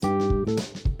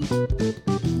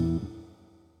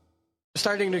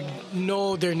Starting to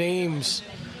know their names.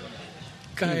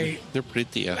 They're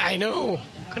pretty. I know.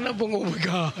 Kanabong, oh my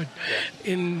God.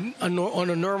 On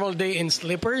a normal day in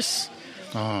slippers.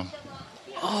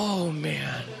 Oh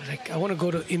man. Like I want to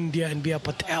go to India and be a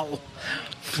Patel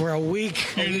for a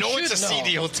week. You know it's a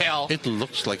seedy hotel. It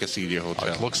looks like a seedy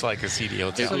hotel. It looks like a seedy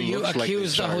hotel. So you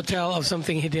accuse the hotel of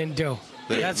something he didn't do.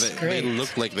 That's great. They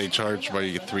look like they charge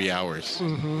by 3 hours.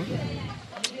 Mm-hmm.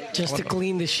 Just to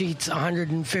clean the sheets,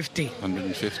 150.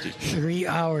 150. 3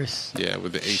 hours. Yeah,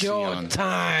 with the AC Show on.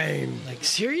 time. Like,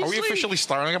 seriously? Are we officially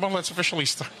starting? Let's officially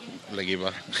start. Wait.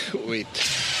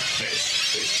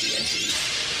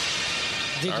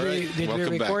 Did we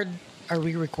record? Back. Are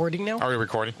we recording now? Are we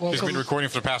recording? Welcome. He's been recording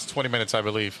for the past 20 minutes, I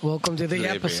believe. Welcome to the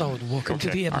episode. Welcome to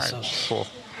the episode. All right, cool.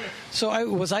 So,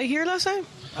 was I here last time?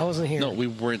 I wasn't here. No, we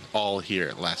weren't all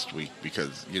here last week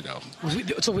because,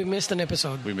 So we missed an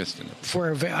episode. We missed an episode.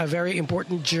 For a very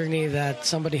important journey that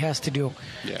somebody has to do.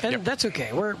 Yeah. And that's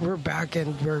okay. We're back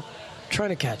and we're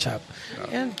trying to catch up.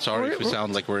 And sorry if we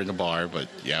sound like we're in a bar, but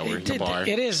yeah, we're in a bar.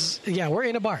 It is. Yeah, we're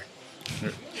in a bar.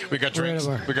 We got drinks.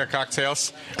 We got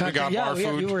cocktails. We got bar food.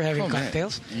 Yeah, we were having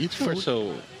cocktails. You two are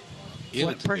so...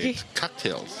 What, Perky?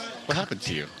 Cocktails. What happened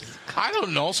to you? I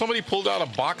don't know. Somebody pulled out a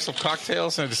box of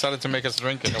cocktails and decided to make us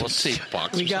drink it. It was safe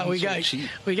box. We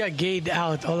got gayed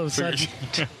out all of a sudden.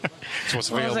 So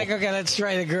what's I was like, okay, let's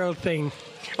try the girl thing.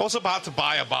 I was about to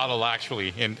buy a bottle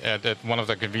actually at one of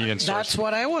the convenience stores. That's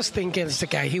what I was thinking. It's the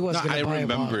guy. He was going to buy a bottle. I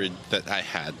remembered that I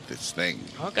had this thing.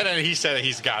 Okay. And then he said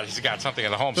he's got something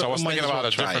at home. So I was thinking about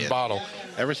a different bottle.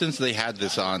 Ever since they had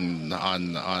this on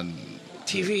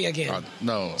TV again.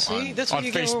 No. See, that's what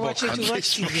you get for watching too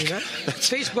much TV, man.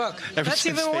 Facebook. That's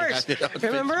even worse.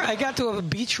 Remember, I got to a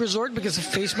beach resort because of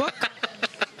Facebook.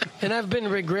 And I've been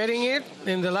regretting it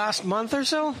in the last month or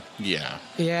so. Yeah.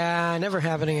 Yeah, never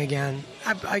happening again.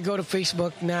 I go to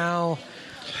Facebook now.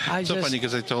 It's so funny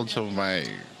because I told some of my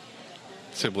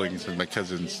siblings and my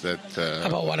cousins that...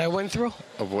 about what I went through?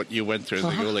 Of what you went through.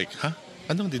 And they go like, huh?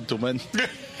 Anong dito man?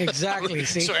 Exactly,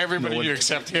 see? So everybody knew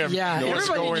except him. Yeah,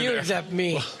 everybody knew except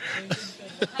me.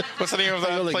 What's the name of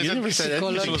that place?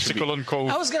 Sicolon Cove.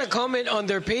 I was going to comment on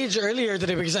their page earlier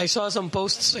today because I saw some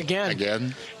posts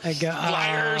again. I go,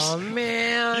 liars. Oh,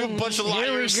 man. You bunch of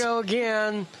liars. Here we go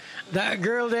again. That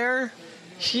girl there,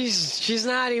 she's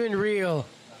not even real.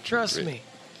 Trust me.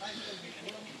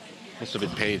 Must have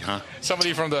been paid, huh?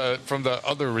 Somebody from the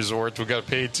other resort who got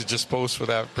paid to just post for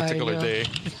that particular day.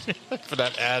 For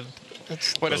that ad.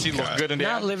 Does he look good in the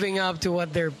ad? Not living up to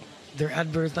what their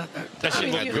adverts. Does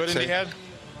she look good in the ad?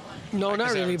 No,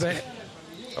 not really, but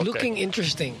looking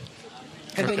interesting.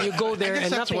 And then you go there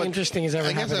and nothing interesting is ever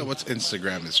happening. I guess that's what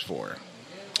Instagram is for.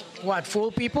 What,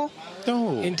 fool people?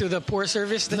 No. Into the poor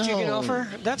service that you can offer?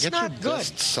 That's Get not your good.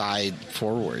 Best side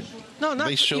forward. No, not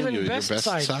they show even you best, your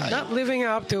best side. Not living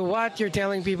up to what you're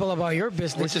telling people about your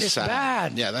business. Which is sad.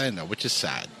 Bad. Yeah, I know, which is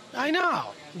sad. I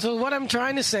know. So what I'm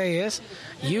trying to say is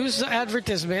use the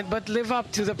advertisement, but live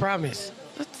up to the promise.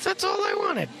 That's all I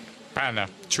wanted. Anna,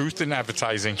 truth in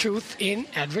advertising. Truth in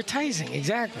advertising,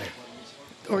 exactly.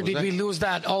 Or did we lose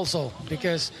that also?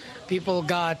 Because people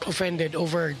got offended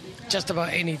over just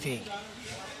about anything.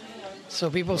 So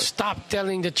people stopped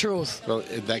telling the truth. Well,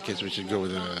 in that case, we should go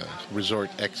with Resort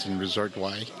X and Resort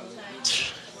Y.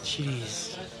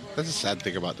 Jeez. That's a sad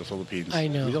thing about the Philippines. I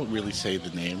know. We don't really say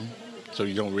the name, so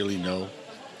you don't really know.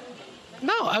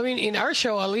 No, I mean, in our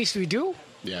show, at least we do.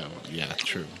 Yeah,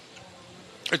 true.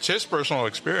 It's his personal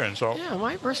experience. So. Yeah,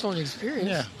 my personal experience.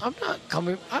 Yeah. I'm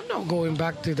not going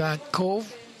back to that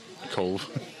cove. Cove.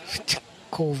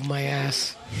 Cove my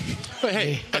ass. But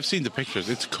hey, I've seen the pictures.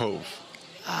 It's Cove.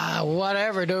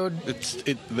 Whatever, dude.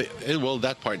 Well,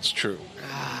 that part's true.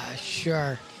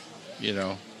 Sure. You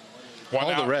know.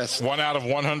 The rest. 1 out of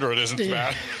 100 isn't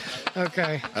bad.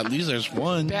 Okay. At least there's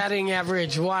one. Batting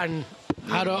average 1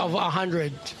 out of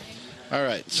 100. All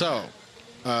right. So,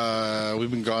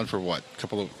 we've been gone for what? A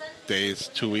couple of days,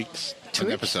 2 weeks? 2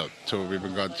 weeks? Episode. So we've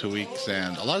been gone 2 weeks,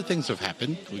 and a lot of things have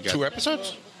happened. We got 2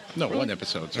 episodes? No, really? 1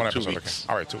 episode. So 1 2 episode. weeks.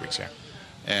 Okay. All right, 2 weeks. Yeah.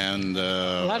 And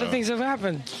a lot of things have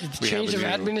happened. Change of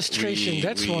administration.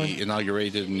 That's one. We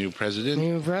inaugurated a new president.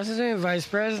 New president, vice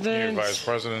president. New vice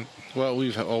president. Well,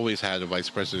 we've always had a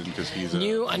vice president because he's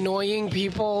new annoying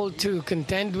people to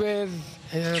contend with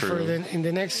in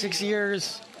the next 6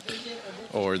 years.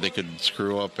 Or they could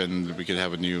screw up and we could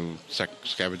have a new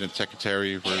cabinet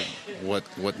secretary for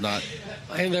whatnot.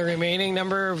 And the remaining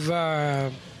number of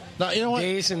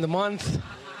days in the month.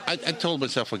 I told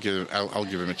myself I'll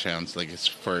give him a chance, like his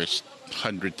first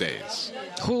 100 days.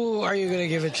 Who are you going to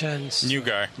give a chance? New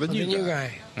guy. The new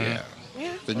guy. Mm-hmm.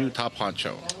 Yeah. The new top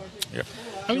honcho. Yep.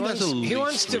 I mean, that's He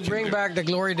wants to bring back the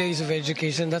glory days of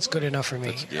education. That's good enough for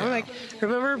me. Yeah. I'm like,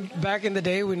 remember back in the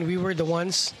day when we were the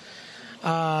ones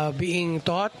being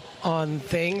taught on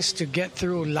things to get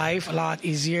through life a lot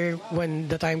easier when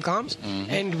the time comes,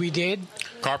 and we did.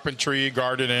 Carpentry,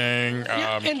 gardening.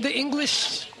 And the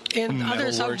English and other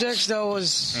Metalworks. subjects that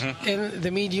was in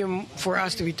the medium for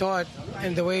us to be taught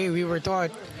and the way we were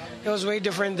taught, it was way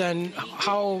different than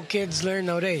how kids learn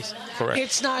nowadays. Correct.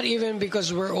 It's not even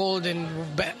because we're old and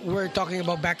we're talking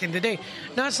about back in the day.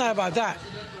 No, it's not about that.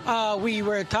 We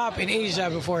were top in Asia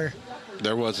before.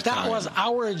 There was a That time. was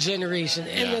our generation.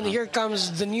 And then Yeah. here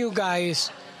comes the new guys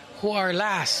who are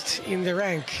last in the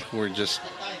rank. We're just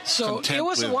So content it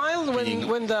was with wild being-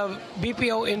 when the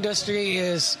BPO industry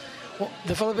is, well,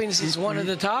 the Philippines is one of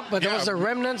the top, but there Yeah. was the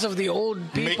remnants of the old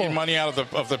people. Making money out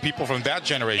of the people from that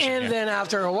generation. And yeah. then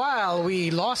after a while,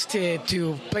 we lost it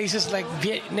to places like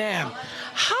Vietnam.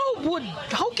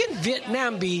 How can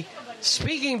Vietnam be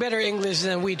speaking better English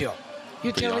than we do?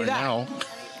 You They tell me are that. now.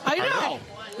 I know.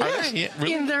 Are Yes, they? Yeah,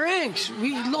 really? in the ranks,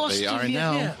 we lost They to are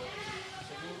Vietnam. now.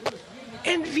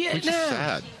 And Vietnam. Which is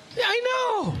sad. I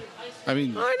know. I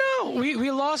mean, I know.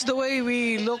 We lost the way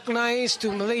we look nice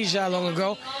to Malaysia long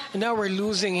ago, and now we're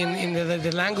losing in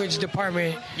the language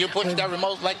department. You push the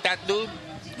remote like that, dude.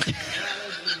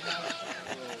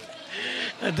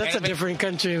 That's a different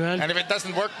country, man. And if it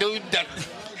doesn't work, dude,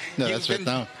 no, that's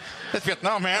Vietnam. That's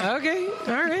Vietnam, man. Okay,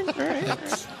 all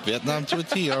right. Vietnam to a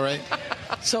T, all right.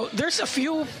 So there's a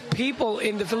few people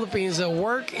in the Philippines that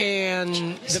work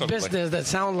in the Sounds business that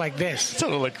sound like this,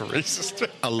 Sounded like a racist.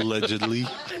 Allegedly.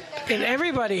 and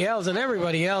everybody else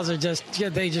are just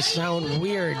they just sound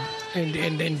weird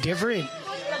and different.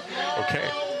 Okay,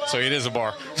 so it is a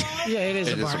bar. Yeah, it is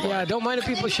It a is bar. a bar. Yeah, don't mind the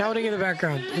people shouting in the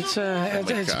background. It's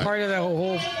it's God. part of the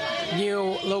whole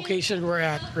new location we're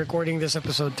at recording this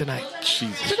episode tonight.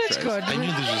 Jesus So that's Christ. good. I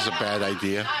knew this was a bad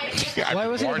idea. Why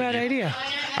was it a bad idea?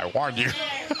 I warned you.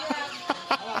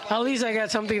 At least I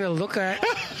got something to look at.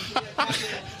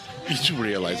 You do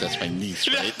realize that's my niece,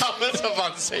 right? I was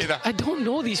about to say that. I don't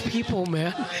know these people,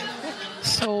 man.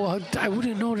 So I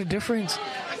wouldn't know the difference.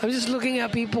 I'm just looking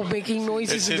at people making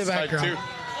noises in the his type, background.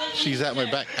 She's at my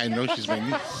back. I know she's my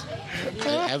niece.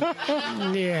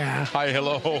 Yeah. Hi,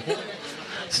 hello.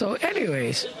 So,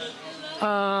 anyways,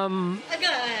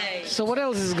 so what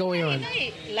else is going on?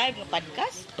 Live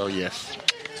podcast? Oh, yes.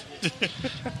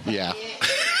 Yeah.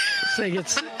 So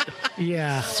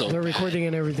yeah, So they're bad. recording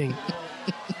and everything.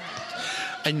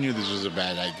 I knew this was a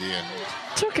bad idea.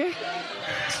 It's okay.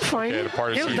 It's fine. Okay, the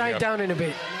party's It'll heating die up. down in a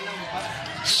bit.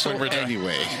 So we're done.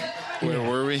 anyway, where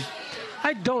were we?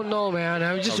 I don't know, man.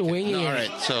 I'm just Okay. winging No, all it.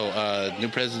 right. So, new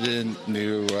president,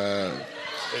 new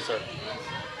Hey, sir.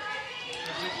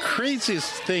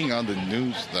 craziest thing on the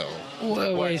news, though,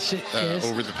 Wait, yes.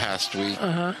 over the past week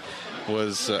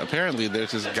was apparently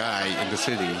there's this guy in the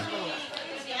city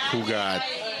who got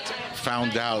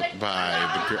found out by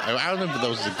the girl. I don't know if that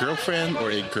was a girlfriend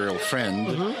or a girlfriend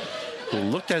who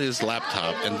looked at his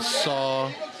laptop and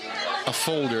saw a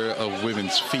folder of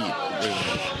women's feet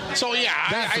with So yeah,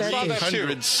 I saw that too.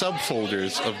 100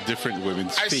 subfolders of different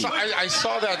women's feet. I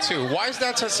saw that too. Why is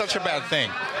that such a bad thing?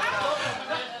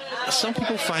 Some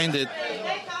people find it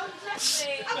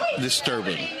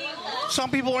disturbing. Some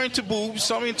people are into boobs,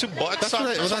 some into butts, some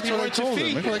people are into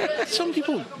feet. Like, some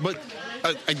people, but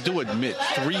I do admit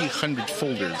 300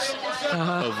 folders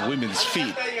of women's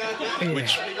feet,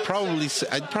 which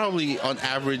probably on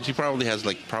average he probably has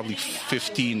like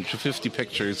 15 to 50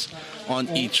 pictures on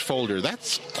each folder.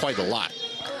 That's quite a lot.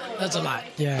 That's a lot.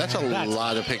 Yeah. That's a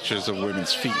lot of pictures of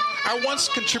women's feet. I once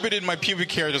contributed my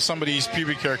pubic hair to somebody's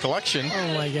pubic hair collection.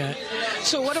 Oh my god.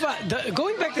 So what about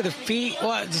going back to the feet?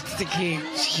 What? Do you think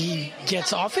he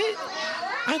gets off it?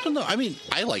 I don't know. I mean,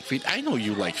 I like feet. I know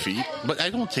you like feet, but I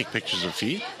don't take pictures of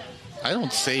feet. I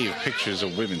don't save pictures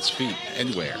of women's feet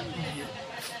anywhere.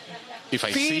 If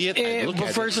I see it, I look at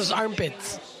it. versus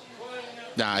armpits.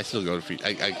 Nah, I still go to feet.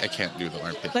 I can't do the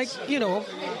armpits. Like,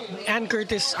 Ann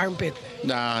Curtis armpit.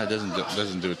 Nah, it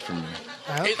doesn't do it for me.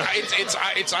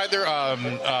 It's either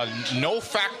no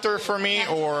factor for me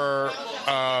or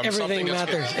Everything something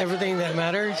that's matters. Everything that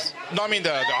matters. No, I mean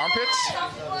the armpits.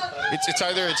 It's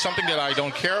either it's something that I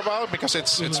don't care about because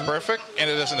it's perfect and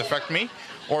it doesn't affect me,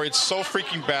 or it's so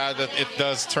freaking bad that it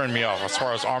does turn me off as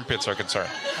far as armpits are concerned.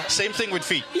 Same thing with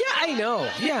feet. Yeah, I know.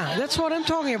 Yeah, that's what I'm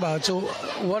talking about. So,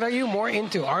 what are you more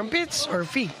into, armpits or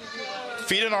feet?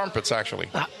 Feet and armpits, actually.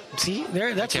 See,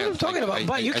 that's what I'm talking about.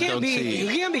 But you I can't don't be see- you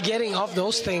can't be getting off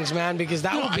those things, man, because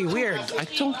that would be weird. I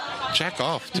don't. jack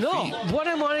off. To No, feet. what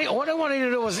I wanted to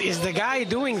know is the guy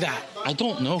doing that? I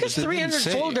don't know. Because It didn't 300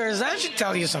 say. folders, that should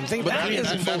tell you something. But That 300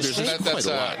 isn't folders posting. is quite a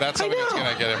lot. That's I something that's know.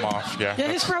 gonna get him off. Yeah.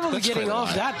 Yeah, he's probably that's getting quite a off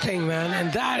lot. that thing, man,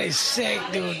 and that is sick,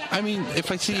 dude. I mean,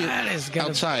 if I see That is it gonna-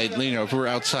 outside, if we're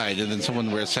outside and then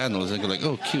someone wears sandals, and go like,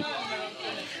 oh, cute.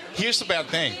 Here's the bad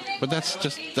thing. But that's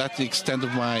the extent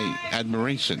of my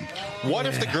admiration. What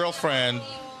if the girlfriend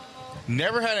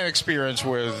never had an experience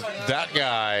with that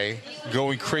guy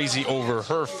going crazy over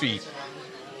her feet?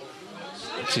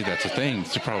 See, that's the thing.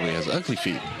 She probably has ugly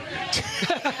feet.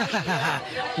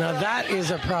 Now that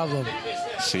is a problem.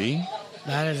 See?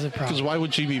 That is a Because problem. why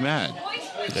would she be mad?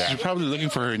 Yeah. She's probably looking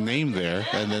for her name there,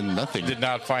 and then nothing. Did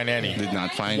not find any. Did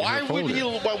not find Why her would folder. you?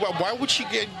 Why would she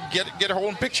get her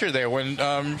own picture there when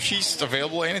she's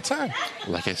available anytime?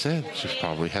 Like I said, she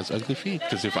probably has ugly feet.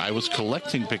 Because if I was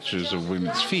collecting pictures of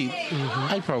women's feet,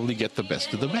 I'd probably get the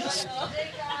best of the best.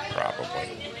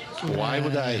 Probably. Why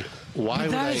would I? Why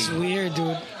would That is I? weird,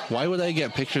 dude. Why would I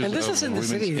get pictures? And this of is in the women's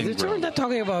city. ingrown? We're not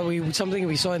talking about something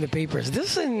we saw in the papers.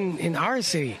 This is in our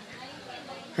city,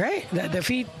 right? The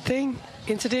feet thing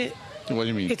incident. What do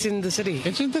you mean? It's in the city.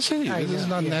 It's in the city. I This is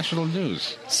know, not yeah. national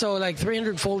news. So like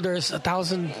 300 folders,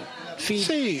 1,000 feet.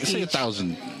 Say each.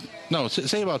 1,000. No,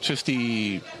 say about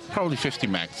 50. Probably 50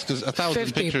 max. Because 1,000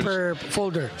 50 pictures. per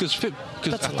folder. Because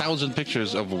That's a lot. 1,000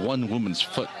 pictures of one woman's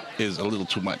foot is a little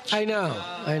too much. I know.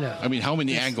 I mean, how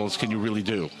many angles can you really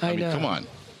do? I mean, know. come on.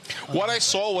 What I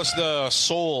saw was the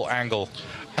sole angle,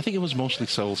 I think it was mostly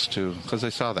soles too, because I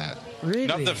saw that. Really?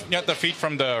 not the feet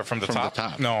from the top.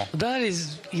 top. No. That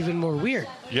is even more weird.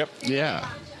 Yep. Yeah.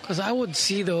 Because I would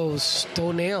see those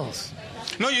toenails.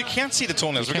 No, you can't see the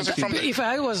toenails You can't because see- from the, If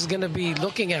I was going to be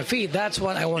looking at feet, that's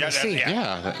what I want Yeah, to see. yeah.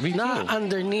 Yeah, me Not too.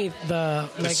 underneath the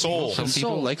sole. Some the people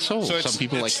sole. like soles. So it's- Some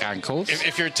people like it's- ankles.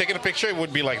 if you're taking a picture, it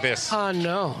would be like this. Oh,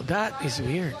 no. That is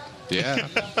weird. Yeah.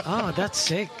 Oh, that's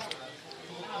sick.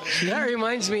 That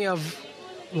reminds me of,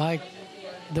 like,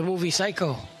 the movie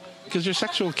Psycho. Because your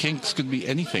sexual kinks could be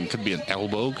anything. Could be an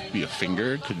elbow, could be a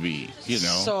finger, could be,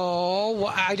 So,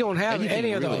 I don't have Anything,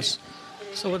 any of really. those.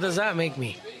 So, what does that make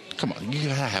me? Come on, you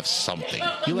gotta have something.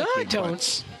 You No, like I big don't.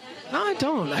 butts. No, I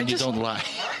don't. And you don't lie.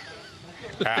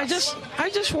 I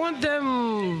just want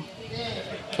them.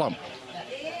 Plump.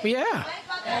 Yeah.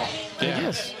 Yeah.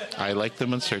 Yes. I like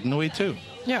them in a certain way too.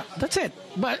 Yeah, that's it.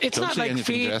 But it's Don't not say like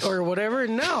anything, feet Jess. or whatever.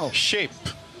 No. Shape.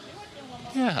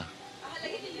 Yeah.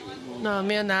 No,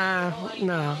 man,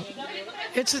 nah.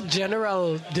 It's a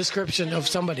general description of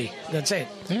somebody. That's it.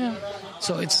 Yeah.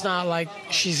 So it's not like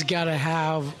she's got to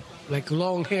have like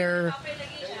long hair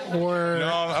or.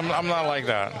 No, I'm not like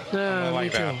that. I'm No, not me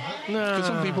like too. that. No. Because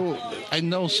some people, I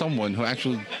know someone who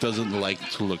actually doesn't like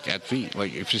to look at feet.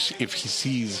 Like if he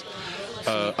sees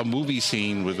a movie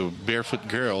scene with a barefoot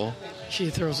girl, She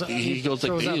throws up. he goes like,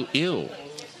 throws ew, up. ew.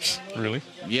 Really?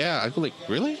 Yeah, I go like,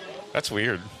 really? That's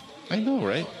weird. I know,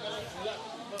 right?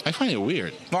 I find it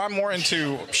weird. No, I'm more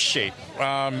into shape.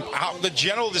 The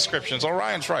general descriptions.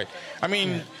 Orion's right. I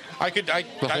mean,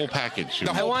 The whole package.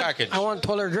 The whole package. I want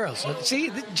taller girls. See,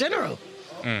 the general.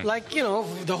 Like,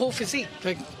 the whole physique.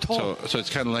 Like, tall. So it's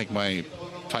kind of like my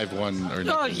 5'1" or Oh,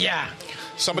 nothing. yeah.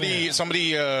 Somebody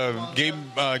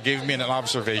gave me an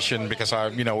observation because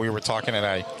we were talking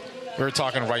and we were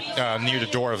talking right near the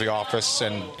door of the office,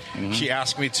 and she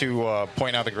asked me to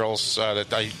point out the girls that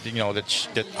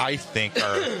I think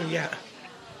are Yeah.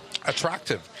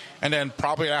 attractive. And then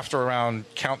probably after around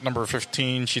count number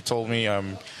 15, she told me,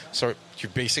 so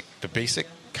the basic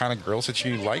kind of girls that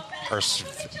you like are,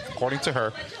 according to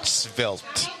her,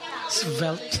 svelte.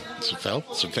 Svelte.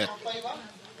 Svelte?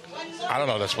 I don't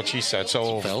know. That's what she said.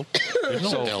 So Svelte?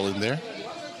 There's no L in there.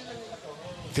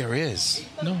 there is.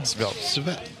 No. Svelte.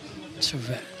 Svelte.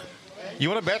 Svelte. You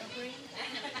want to bet?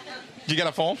 You got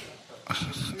a phone? I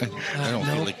don't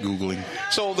no. feel like Googling.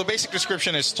 So the basic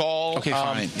description is tall, Okay,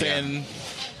 fine, thin,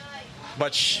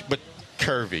 but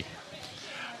curvy.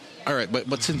 All right,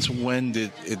 but since when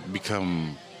did it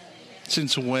become...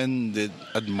 Since when did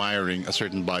admiring a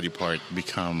certain body part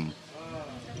become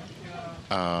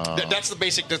That's the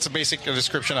basic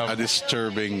description of a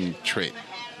disturbing trait?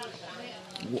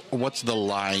 What's the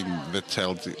line that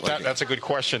tells you? Like, that's a good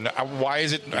question. Why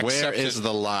is it accepted? where is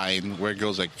the line where it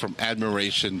goes like from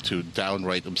admiration to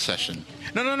downright obsession?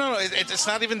 No. It's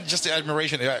not even just the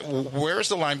admiration. Where is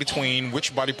the line between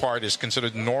which body part is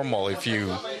considered normal if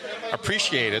you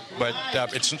appreciate it, but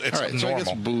it's All right, so I normal?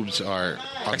 guess boobs are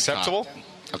on Acceptable? top.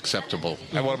 Acceptable.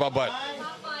 And what about butt?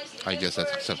 I guess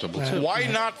that's acceptable too. Why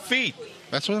not feet?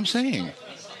 That's what I'm saying.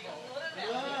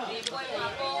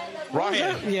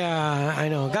 Ryan. Yeah, I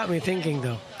know. Got me thinking,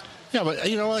 though. Yeah, but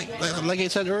like I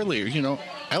said earlier,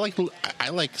 I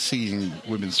like seeing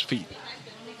women's feet,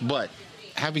 but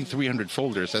having 300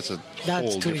 folders, that's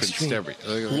whole different story.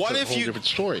 Different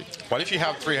story. What if you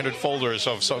have 300 folders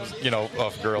of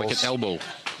of girls? Like an elbow.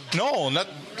 No,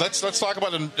 let's talk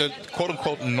about the quote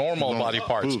unquote normal body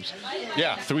parts. Boobs.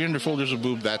 Yeah, 300 folders of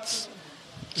boob. That's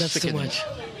too sickening. much.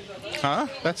 huh?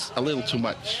 That's a little too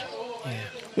much. Yeah.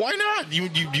 Why not?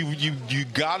 You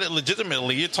got it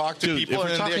legitimately. You talk to Dude, people.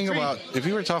 if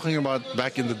you were talking about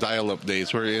back in the dial-up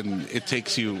days, wherein it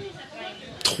takes you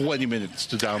 20 minutes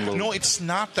to download. No, it's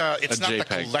not the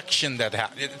JPEG. collection that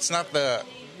it's not the.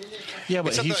 Yeah, but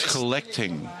It's he's not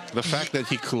collecting. The fact that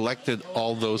he collected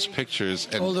all those pictures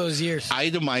and All those years.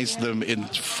 itemized them in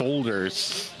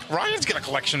folders. Ryan's got a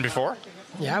collection before.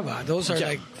 Yeah, but those are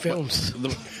like films.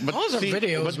 But Those are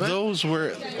videos, But man. those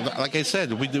were, like I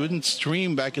said, we didn't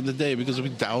stream back in the day because we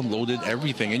downloaded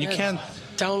everything, and you can't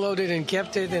Downloaded and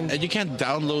kept it, and you can't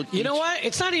download. you know what?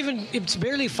 It's not even. It's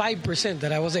barely 5%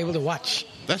 that I was able to watch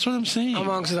That's what I'm saying.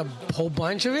 amongst a whole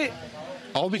bunch of it.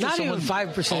 All because not someone, even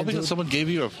 5%, All because dude. someone gave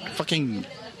you a fucking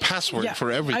password Yeah,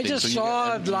 for everything. I just so you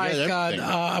saw get- you like get everything.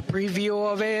 a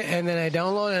preview of it, and then I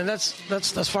downloaded, and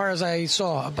that's as far as I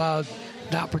saw about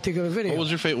that particular video. What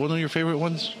was one of your favorite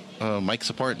ones? Mike's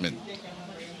apartment.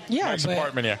 yeah, Mike's but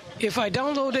apartment, yeah. if I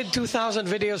downloaded 2,000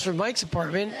 videos from Mike's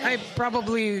apartment, I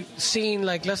probably seen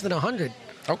like less than 100.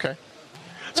 Okay.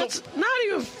 That's not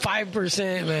even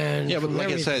 5%, man. Yeah, but from like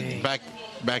everything. I said,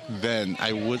 back then,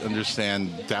 I would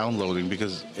understand downloading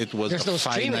because it was There's a no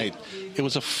streaming. finite. It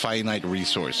was a finite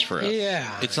resource for us. Yeah,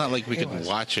 it's not like we it could was.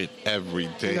 watch it every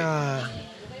day. Nah.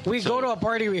 We go to a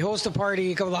party, we host a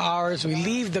party, a couple of hours, we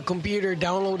leave the computer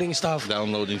downloading stuff.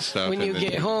 Downloading stuff. When you and then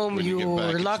get home, when you get back,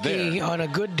 you're it's lucky there. on a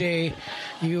good day.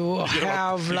 You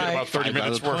have you get about like 30 5 out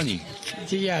minutes of worth.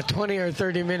 20. 20 or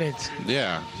 30 minutes.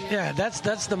 Yeah, Yeah,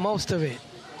 that's the most of it.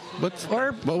 but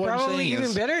Or but what I'm probably saying even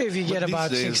is- better if you get but these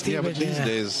about days, 60. Yeah, but these yeah.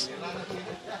 days,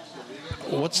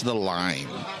 what's the line?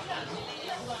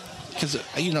 Because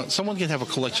someone can have a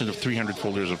collection of 300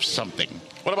 folders of something.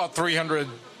 What about 300?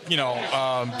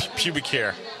 Pubic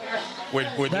hair with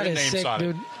That your is names sick, on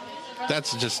dude. it.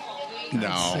 That's just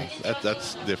no.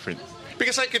 That's different.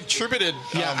 Because I contributed.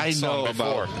 Yeah, I some know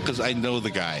before. about because I know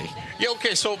the guy. Yeah.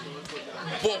 Okay. So,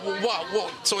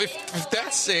 so if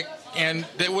that's sick and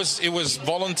it was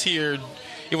volunteered,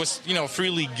 it was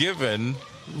freely given.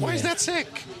 Why is that sick?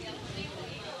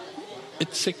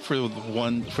 It's sick for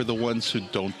the ones who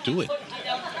don't do it.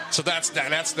 So that's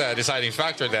the deciding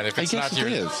factor then. If it's guess not your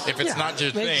it is. if it's not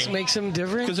your thing. Makes them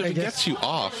different. Because if I it guess. gets you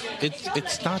off,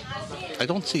 it's not. I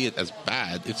don't see it as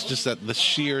bad. It's just that the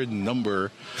sheer number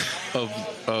of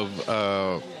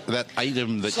that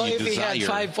item that So you if we desire. had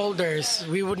 5 folders,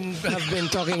 we wouldn't have been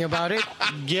talking about it.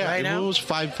 yeah, right if now. it was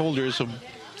 5 folders of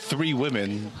 3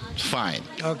 women, fine.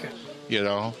 Okay.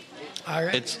 All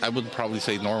right. I would probably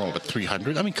say normal, but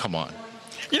 300. I mean, come on.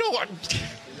 You know what?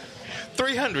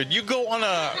 300. You go on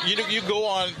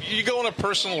a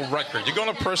personal record. You go on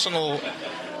a personal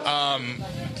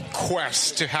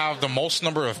quest to have the most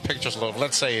number of pictures of,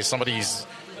 let's say, somebody's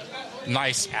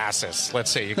nice asses. Let's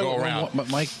say you go around.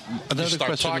 Mike, another start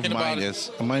question of talking about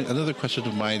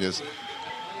mine is,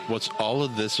 was all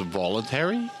of this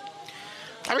voluntary?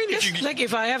 I mean, if Yes, you, like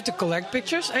if I have to collect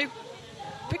pictures,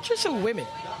 pictures of women.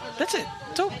 That's it.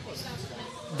 So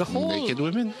the whole Naked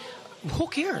women? who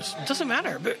cares? It doesn't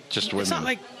matter. But Just it's not women.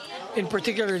 like in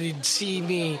particular you'd see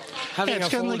me having it's a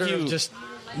kinda folder like you- of just.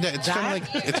 Yeah, it's kind That?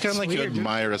 of like That's you weird, dude.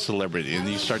 admire a celebrity and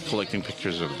you start collecting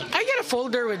pictures of them. I get a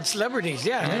folder with celebrities.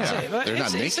 Yeah, that's it. But They're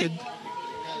not it's naked.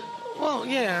 well,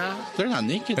 yeah. They're not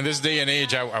naked. in this day and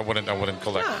age, I wouldn't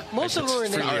collect. Yeah, most Like, of them are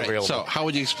it's naked. freely All right, available. so how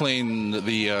would you explain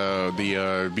the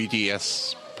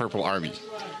BTS Purple Army?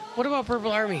 What about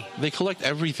Purple Army? They collect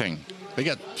everything. They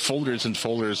got folders and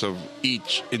folders of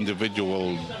each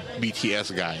individual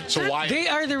BTS guy. So why? They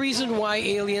are the reason why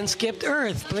aliens skipped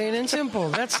Earth, plain and simple.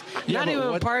 That's Yeah, not but even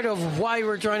what- part of why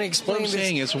we're trying to What explain I'm this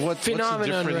saying is, what's the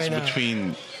phenomenon difference right now.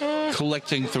 between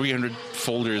collecting 300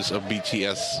 folders of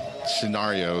BTS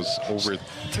scenarios over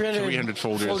 300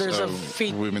 folders of of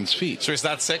feet. women's feet? So is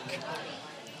that sick?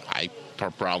 I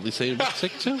probably say it's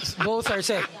sick too, Both are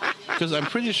sick. because I'm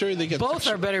pretty sure they get. Both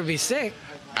are better be sick.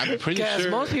 I'm pretty 'cause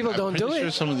sure most people don't I'm pretty do sure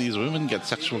it. some of these women get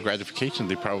sexual gratification.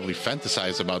 They probably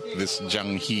fantasize about this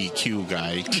Jung Hee Kyu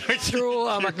guy. Through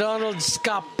a McDonald's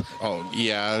cup. Oh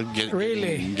yeah,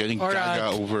 Really? getting Or a gaga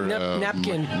over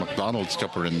napkin. McDonald's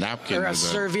cup or a napkin Or a with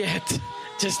serviette.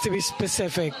 Just to be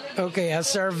specific. Okay, a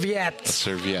serviette.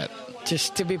 serviette.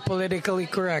 Just to be politically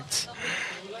correct.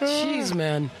 Jeez,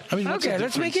 man. I mean, what's the okay,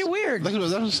 let's make it difference? weird. Like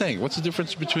what I was saying, what's the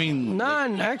difference between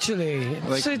None, actually.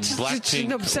 like It's Blackpink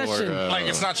an obsession. or Like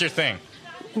it's not your thing.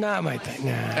 Not my thing.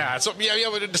 Nah. Yeah, so but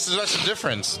that's the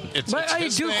difference. But it's I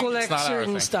his do thing, collect it's not our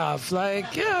certain thing. stuff.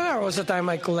 Like, there was a time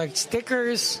I collect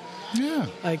stickers. yeah?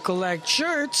 I collect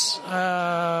shirts.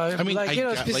 mean, like,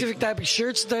 I specific type of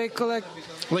shirts that I collect.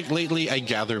 Like lately, I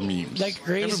gather memes. Like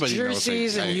race Everybody knows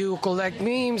jerseys, I and you collect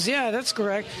memes. Yeah, that's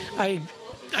correct. I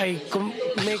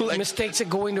make collect- mistakes at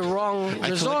going to wrong I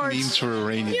collect resorts. memes for a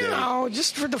rainy You day. know,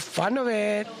 just for the fun of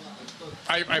it.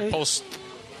 I post.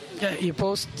 Yeah, you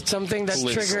post something that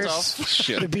List triggers stuff.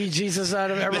 Shit. the bejesus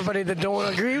out of everybody that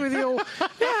don't agree with you.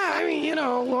 Yeah, I mean,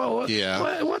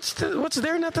 Yeah. what's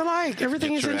there not to like?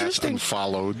 Everything Get is your ass interesting.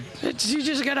 unfollowed, You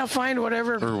just gotta find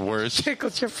whatever or worse,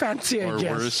 tickles your fancy, I or guess.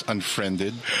 worse,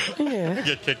 unfriended. Yeah.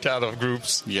 Get kicked out of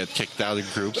groups. You get kicked out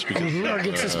of groups because Or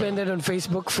get suspended on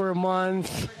Facebook for a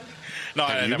month. No,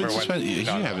 I You've never been went. suspended. You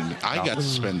No, haven't. I no. got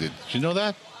suspended. Did you know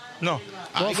that? No.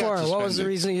 I What got for? What was the suspended.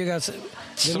 reason you got the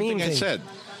Something meme I thing? said.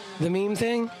 The meme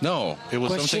thing? No, it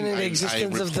was Questioning something the I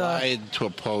existence of the- replied to a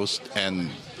post, and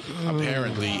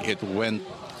apparently it went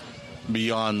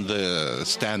beyond the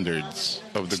standards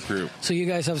of the group, So you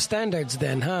guys have standards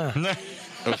then, huh?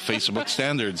 of Facebook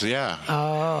standards. Yeah.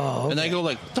 Oh, And I go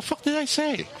like, "The fuck did I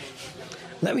say?"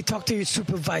 let me talk to your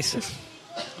supervisor.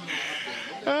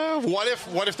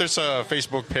 What if there's a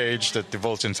Facebook page that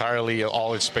devotes entirely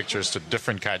all its pictures to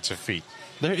different kinds of feet?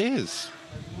 There is.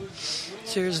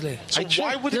 Seriously. So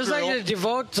why would a Just girl? like to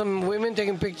devote some women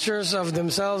taking pictures of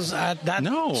themselves at that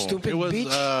No, stupid it was beach.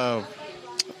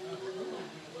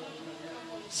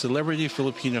 Celebrity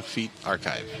Filipino Feet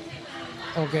Archive.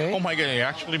 Okay. Oh my god, you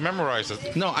actually memorized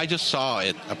it. No, I just saw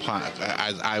it upon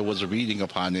as I was reading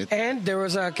upon it. And there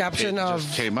was a caption It of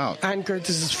just came out. Ann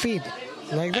Curtis's feet.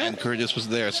 Like And that? Curtis was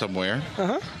there somewhere.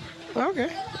 Okay.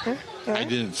 I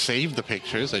didn't save the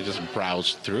pictures. I just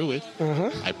browsed through it.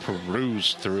 I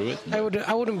perused through it.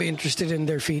 I wouldn't be interested in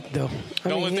their feet though.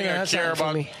 The only thing I that's care not for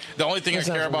about, me. the only thing I That's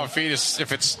not care for me. about feet is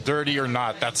if it's dirty or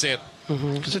not. That's it.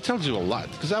 Because it tells you a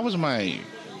lot. Because that was my.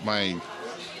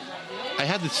 I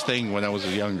had this thing when I was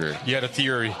younger. You had a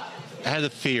theory. I had a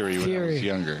theory when I Theory. was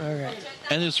younger. All right.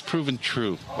 And it's proven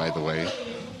true, by the way.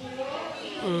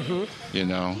 You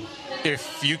know?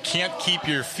 If you can't keep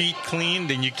your feet clean,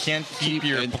 then you can't keep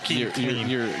your feet clean.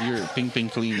 your ping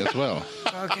clean as well.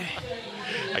 Okay.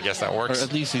 I guess that Or works.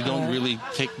 at least you don't really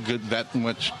take that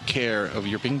much care of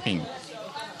your ping.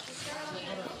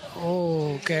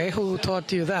 Oh, okay. Who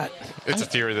taught you that? It's a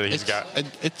theory that he's got.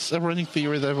 It's a running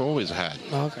theory that I've always had.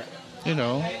 Okay. You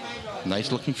know,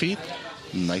 nice looking feet,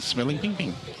 nice smelling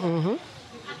ping.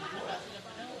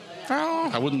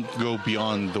 I wouldn't go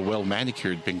beyond the well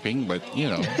manicured ping, but you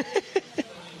know,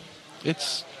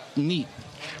 it's neat.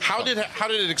 How did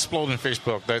it explode in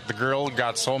Facebook? That the girl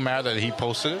got so mad that he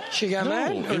posted it? She got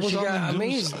mad it or was she on got the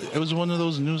news. amazed? It was one of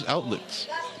those news outlets,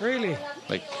 Really?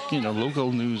 like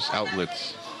local news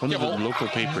outlets, one of Yeah, the well, local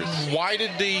papers. Why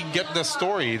did they get the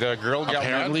story? The girl got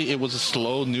Apparently, mad. it was a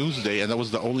slow news day, and that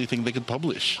was the only thing they could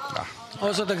publish.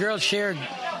 Also, the girl shared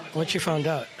what she found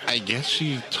out. I guess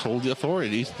she told the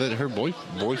authorities that her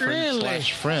boyfriend Really?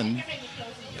 / friend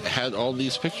had all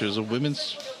these pictures of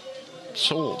women's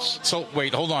souls. So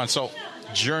wait, hold on. So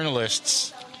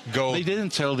journalists go. They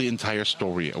didn't tell the entire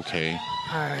story, okay?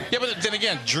 All right. Yeah, but then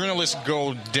again, journalists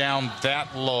go down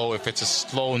that low if it's a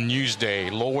slow news day,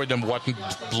 lower than what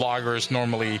bloggers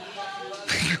normally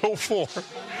go for.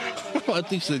 Well, at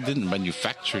least they didn't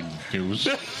manufacture news.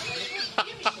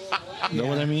 Know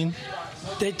what I mean?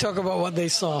 They talk about what they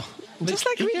saw. Just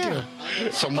like we do.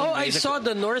 Someone Oh, I made a- saw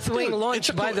the North Wing Dude,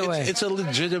 launch, by the way. It's a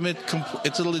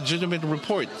legitimate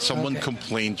report. Someone Okay.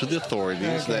 complained to the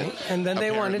authorities Okay. that And then they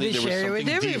wanted to apparently there was share it with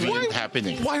something everyone. deviant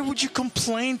happening. Why would you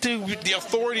complain to the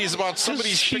authorities about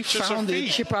somebody's she pictures of found it.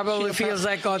 feet? She probably She feels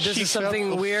like, oh, this she is something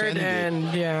felt weird, offended.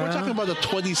 and yeah. We're talking about a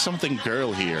 20-something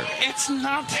girl here. It's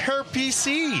not her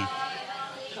PC.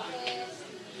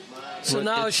 So But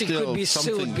now it's she could still be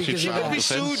something sued because she of found that. Be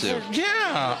sued for, offensive.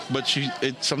 yeah. But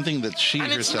it's something that she And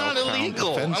it's herself not found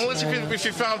illegal offensive. unless if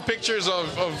you found pictures of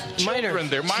children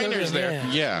there, minors Children, there.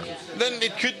 yeah. Yeah. Then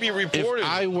it could be reported.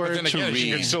 I were but then to again,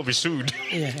 she read- could still be sued.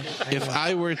 Yeah. If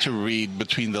I were to read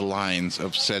between the lines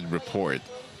of said report,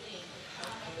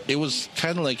 it was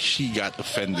kind of like she got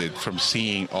offended from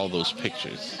seeing all those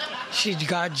pictures. She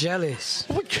got jealous.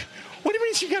 What do you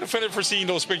mean she got offended for seeing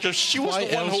those pictures? She was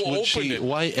the one who opened it.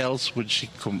 Why else would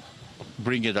she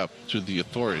bring it up to the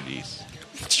authorities?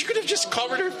 She could have just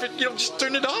covered her, just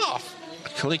turned it off.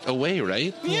 Click away,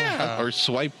 right? Yeah. Or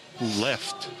swipe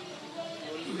left.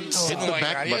 Hit Something the like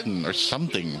back that. button or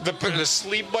something. The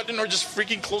sleep button, or just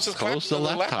freaking close the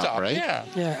laptop, right? Yeah.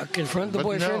 Yeah, confront the But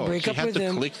boyfriend, no, break you up have with to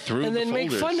him, click through and the then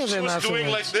make fun of folders. him Who's afterwards.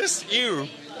 doing like this? You.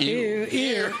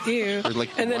 Ew. Or like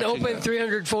And then watching open a-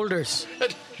 300 folders.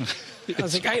 I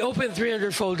was like, I opened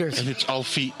 300 folders. And it's all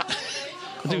feet.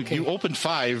 Dude, Okay. you opened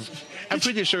 5. I'm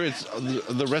pretty sure it's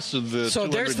the rest of the So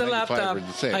there's the 295 laptop. are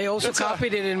the same. I also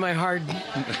copied it in my hard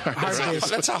disk.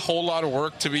 That's a whole lot of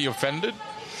work to be offended.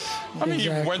 I mean, you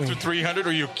went Exactly. through 300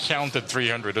 or you counted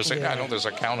 300. I know there's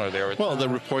a counter there. Well, the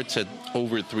report said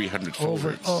over 300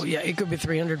 folders. Oh, yeah, it could be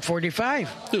 345.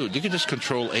 Dude, you can just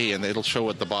control A and it'll show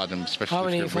at the bottom, especially How if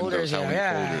many you're folders? Windows, how many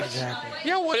Yeah, folders. exactly.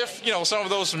 Yeah, what if, some of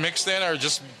those mixed in are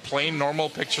just plain normal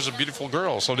pictures of beautiful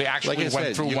girls? So they actually Like I went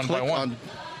said, through you one by click one.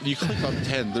 you click on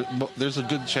 10, there's a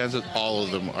good chance that all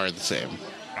of them are the same.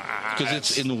 Because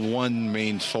it's in one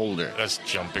main folder. That's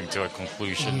jumping to a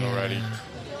conclusion already.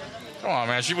 Come on,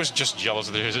 man. She was just jealous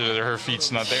that her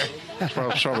feet's not there.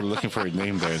 Probably looking for a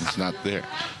name there and it's not there.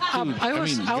 Dude, I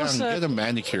was- get a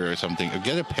manicure or something, or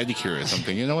get a pedicure or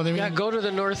something. You know what I mean? Yeah, go to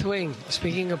the North Wing.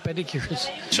 Speaking of pedicures.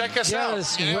 Check us out.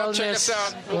 Yes, Check us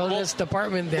out. wellness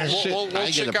department there. Shit, We'll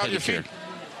I get check a out your pedicure. feet.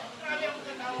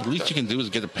 The least you can do is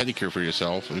get a pedicure for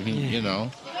yourself. I mean,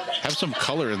 have some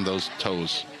color in those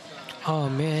toes. Oh,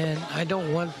 man. I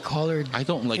don't want colored. I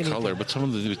don't like anything. color, but some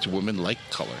of the women like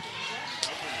color.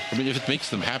 I mean, if it makes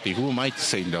them happy, who am I to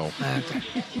say no? Okay.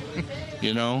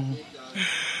 You know?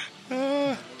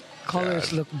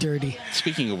 Colors look dirty.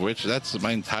 Speaking of which, that's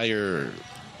my entire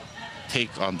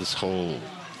take on this whole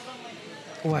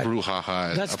What?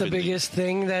 brouhaha. That's up the in biggest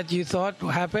thing that you thought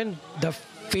happened? The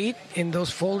feet in those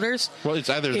folders? Well, it's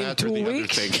either in that or 2 the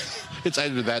weeks? other thing. It's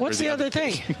either that What's or the other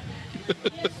thing?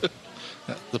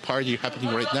 The party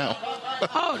happening right now.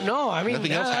 Oh no! I mean,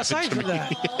 Nothing else aside happened from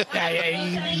to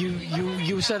that,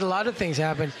 you said a lot of things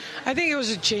happened. I think it was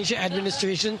a change in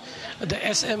administration. The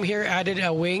SM here added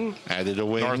a wing, Added a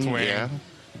wing. North wing. Yeah.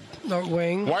 North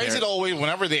wing. Why is it always,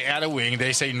 whenever they add a wing,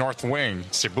 they say North Wing?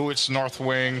 Cebu, it's North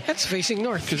Wing. That's facing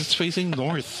north. Because it's facing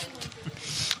north.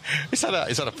 Is that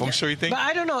a feng shui thing? But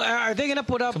I don't know. Are they gonna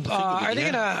put up? Are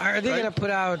they gonna put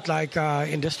out like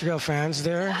industrial fans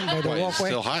there by the Why, it's walkway?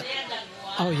 still hot.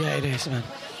 Oh yeah, it is, man.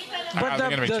 But they're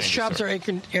gonna make the changes, shops sir. are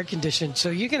air conditioned, so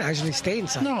you can actually stay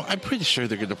inside. No, I'm pretty sure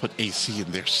they're going to put AC in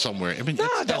there somewhere. I mean, No,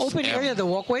 it's the open SM. area, the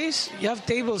walkways, you have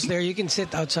tables there. You can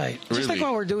sit outside, just like Really?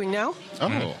 what we're doing now.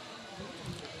 Oh,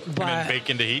 But bake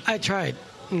in the heat? I tried.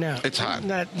 No, It's hot.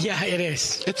 Yeah, it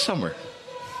is. it's summer.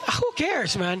 Who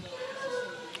cares, man?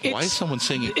 Why is someone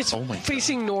saying it? It's Oh my God.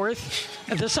 facing north.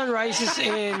 And the sun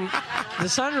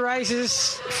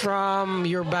rises from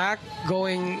your back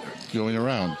going Going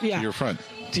around Yeah. to your front.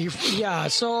 to your, yeah.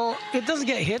 So it doesn't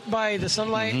get hit by the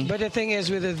sunlight. Mm-hmm. But the thing is,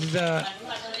 with the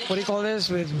what do you call this?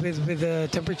 With the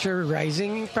temperature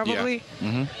rising, probably,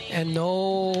 Mm-hmm. and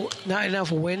not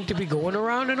enough wind to be going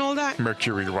around and all that.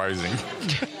 Mercury rising.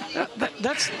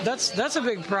 That's a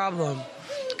big problem,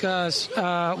 because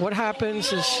what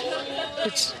happens is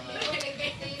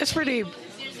it's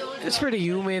pretty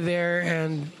humid there,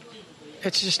 and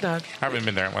it's just not. Haven't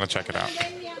been there. I want to check it out.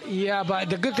 Yeah, but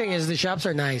the good thing is the shops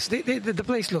are nice. The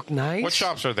place look nice. What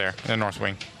shops are there in the North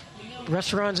Wing?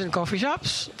 Restaurants and coffee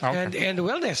shops, Okay. and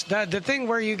wellness. The thing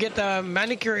where you get a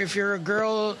manicure if you're a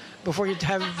girl before you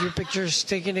have your pictures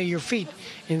taken of your feet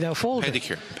in the folder.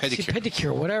 Pedicure. See,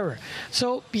 pedicure, whatever.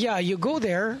 So yeah, you go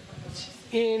there,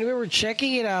 and we were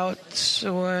checking it out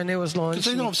when it was launched.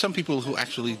 Because I know of some people who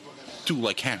actually do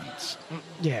like hands.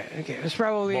 Yeah, okay. It's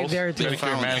probably Both there too. pedicure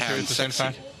found and manicure at hands the same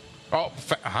time? sexy. Oh,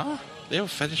 huh? They have a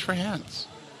fetish for hands.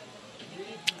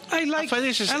 I like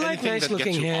fetish is nice anything that looking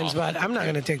gets you hands, off. but I'm not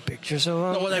going to take pictures of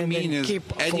them. No, what I and mean then is keep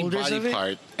folders of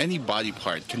it. any body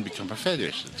part can become a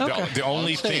fetish. Okay. The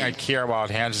only I'm thing saying. I care about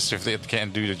hands is if it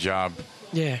can't do the job.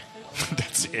 Yeah.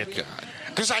 That's it. God.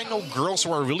 Because I know girls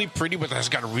who are really pretty, but has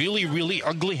got really, really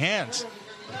ugly hands.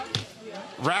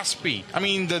 Raspy. I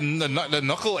mean, the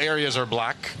knuckle areas are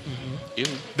black. Ew.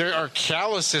 There are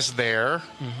calluses there,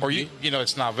 or you know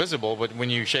it's not visible, but when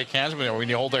you shake hands with them, or when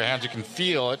you hold their hands, you can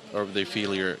feel it. Or they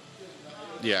feel your...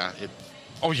 Yeah,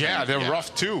 Oh yeah, they're Yeah.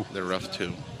 rough too, they're rough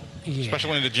too. Yeah.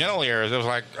 especially in the genital areas. It was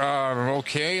like,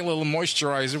 okay, a little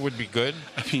moisturizer would be good,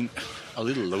 I mean, a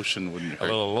little lotion wouldn't a hurt.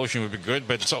 little lotion would be good,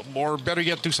 but or better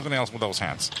yet, do something else with those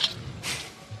hands.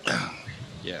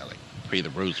 Yeah, like pray the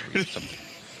rosary or something.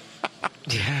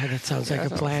 Yeah, that sounds like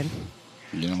a plan.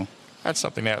 You know? That's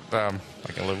something that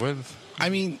I can live with. I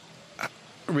mean,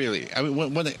 really. I mean,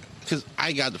 when because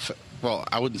I got well,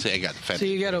 I wouldn't say I got offended. So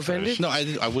you got offended? No, I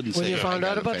wouldn't When say you I found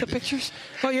got out about the offended. pictures?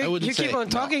 Well, I you wouldn't keep say- on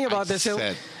talking no, about I this. So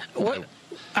said- what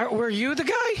Were you the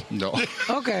guy? No.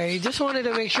 Okay, just wanted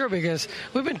to make sure because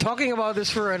we've been talking about this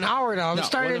for an hour now. I'm No,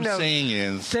 starting what I'm to saying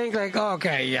is, think like,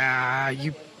 okay, yeah,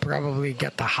 you probably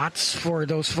get the hots for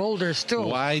those folders too.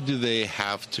 why do they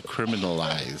have to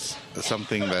criminalize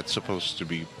something that's supposed to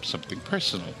be something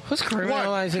personal? Who's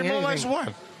criminalizing Criminalize anything?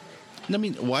 what? I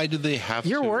mean, why do they have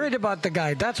You're to... worried about the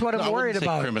guy. That's what No, I'm I worried wouldn't say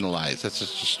about. criminalize. That's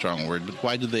just a strong word. But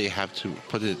why do they have to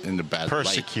put it in the bad light?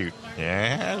 Persecute.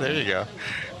 Yeah, there you go.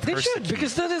 They should Persecute.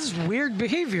 because that is weird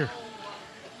behavior.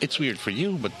 It's weird for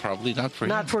you, but probably not for him.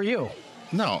 Not for you.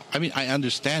 No, I mean, I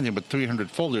understand him, but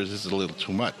 300 folders is a little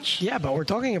too much. Yeah, but we're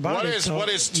talking about What it. is so- what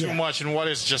is too yeah. much and what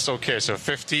is just okay? So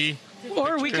 50.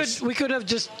 Or we pictures? could have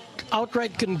just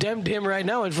outright condemned him right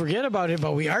now and forget about it,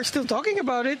 but we are still talking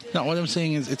about it. No, what I'm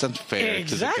saying is it's unfair to the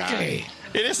Exactly.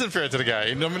 guy. It isn't fair to the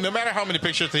guy. No matter how many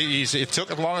pictures it took,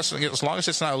 as long as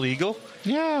it's not illegal.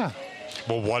 Yeah.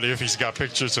 But what if he's got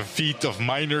pictures of feet of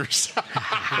minors?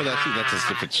 Well, that's a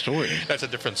different story. That's a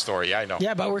different story. Yeah, I know.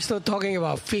 Yeah, but we're still talking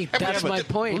about feet. but That's yeah, my but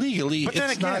point. Legally, But then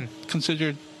it's again- not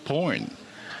considered porn.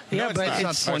 Yeah, it's but not. It's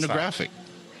not it's pornographic.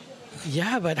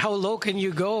 yeah, but how low can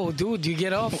you go, dude? You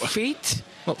get off feet?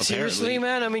 Well, Seriously, apparently-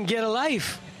 man. I mean, get a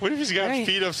life. What if he's got Right.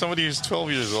 feet of somebody who's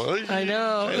 12 years old? I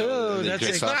know. Ooh, They that's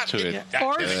dress a, up to it. yeah.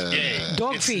 Or Yeah.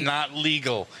 dog It's feet. not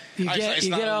legal. You get- It's you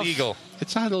not get off- illegal.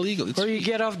 It's not illegal. It's Or you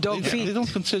get off dog they, feet. They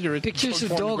don't consider it Pictures of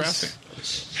pornographic.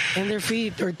 dogs and their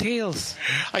feet or tails.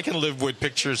 I can live with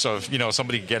pictures of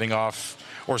somebody getting off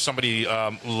or somebody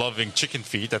loving chicken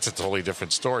feet. That's a totally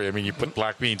different story. I mean, you put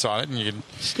black beans on it and you can.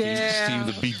 Yeah, Steam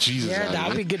the beat Jesus yeah, out that of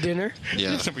would be it. good dinner.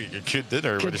 Yeah. Somebody can good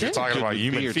dinner, Good but if you're dinner. talking Good about with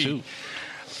human beer, feet, too.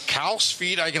 cow's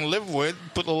feet I can live with.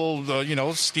 Put a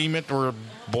little, steam it or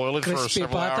boil it for Crispy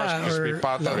several pata hours. or Crispy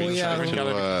pata. la olla something or- kind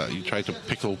of- You try to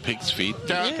pickle pig's feet.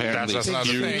 Yeah. Apparently, That's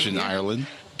another huge thing. in Yeah. Ireland.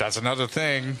 That's another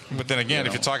thing. But then again,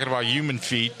 if you're talking about human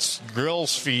feet,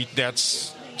 girls' feet,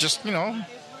 that's just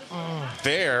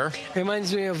there.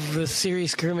 Reminds me of the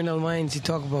series Criminal Minds. You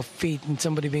talk about feet and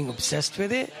somebody being obsessed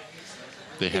with it.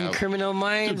 They In have Criminal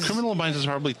Minds, Dude, Criminal Minds is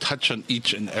probably touch on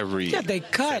each and every. yeah, they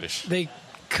cut. Fetish. They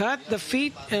cut the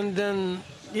feet and then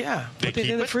They put it keep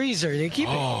in the it? freezer. They keep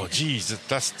it. Oh, geez,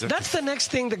 that's That's the next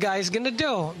thing the guy's going to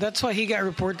do. That's why he got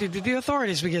reported to the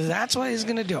authorities, because that's what he's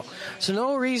going to do. So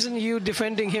no reason you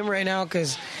defending him right now,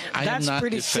 because I am that's not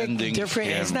pretty sick, defending different.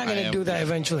 him. It's not going I to am- do that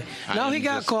eventually. I Now he am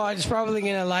got just- caught. It's probably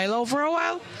going to lie low for a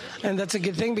while, and that's a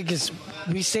good thing because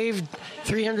we saved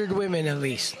 300 women at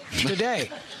least today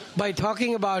by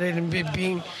talking about it and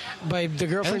being by the I've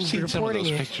girlfriend seen some of reporting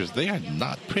those it. pictures. They are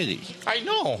not pretty. I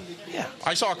know. Yeah.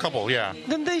 I saw a couple. Yeah.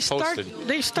 Then they start. Posted.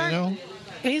 They start. You know?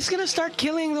 And he's gonna start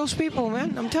killing those people,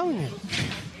 man. I'm telling you.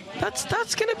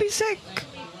 That's gonna be sick.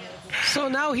 So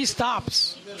now he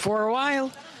stops for a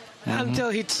while until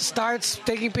he starts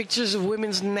taking pictures of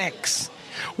women's necks.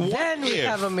 Then we if-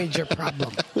 have a major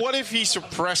problem. What if he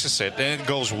suppresses it and it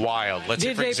goes wild? Let's say,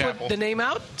 Did for they example. put the name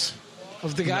out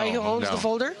of the guy who owns no. the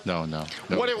folder? No.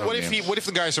 What if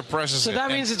the guy suppresses So it? that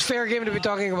and- means it's fair game to be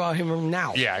talking about him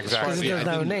now. Yeah, exactly. Because it Yeah,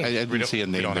 doesn't have a name. I didn't We see a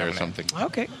don't- we name don't there or have a name. something.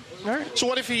 Okay. All right. So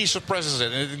what if he suppresses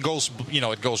it and it goes,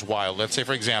 it goes wild? Let's say,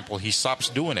 for example, he stops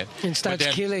doing it And but starts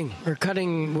then killing or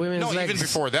cutting women's No, legs. even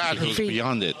before that, or He goes feet.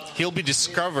 beyond it. he'll be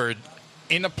discovered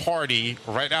in a party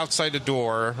right outside the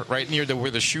door, right near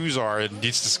where the shoes are, and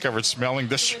he's discovered smelling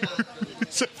the shoes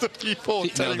of the people. See,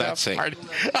 now attending that's that sick. party.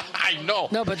 I know.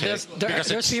 No, but Because there's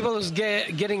it's- people who's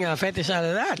getting a fetish out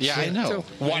of that. Yeah, I shit, know. too.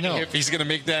 What know. if he's going to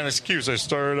make that an excuse? I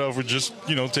started off with just,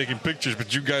 taking pictures,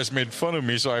 but you guys made fun of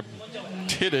me, so I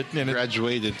did it. And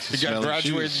Graduated. it got smelling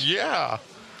graduated. shoes. Yeah.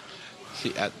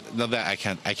 See, no, that I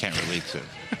can't relate to.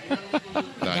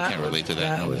 No, I can't relate to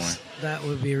that no more. That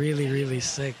would be really, really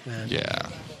sick, man. Yeah.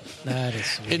 That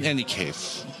is weird. In any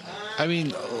case, I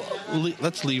mean,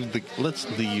 let's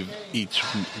leave each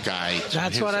guy. To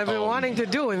That's his what I've been own. wanting to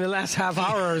do in the last half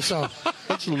hour or so.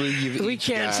 Let's leave We each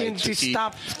can't guy seem to eat-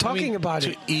 stop talking about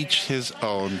to it. each his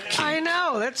own. I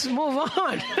know. Let's move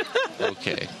on.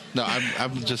 Okay. No,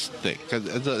 I'm just thinking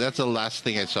because that's the last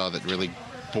thing I saw that really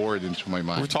bored into my We're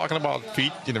mind. talking about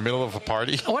feet in the middle of a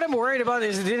party. What I'm worried about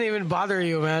is it didn't even bother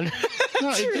you, man.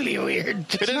 It's it really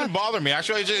weird. It didn't bother me.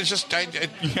 Actually, it's just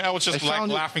I was just I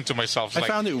found it- laughing to myself. I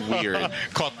found it weird.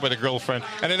 Caught by the girlfriend,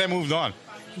 and then I moved on.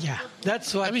 Yeah,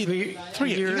 that's what I mean, you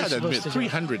you're gotta supposed admit, to do.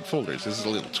 300 folders is a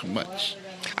little too much.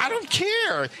 I don't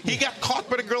care. He got caught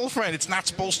by the girlfriend. It's not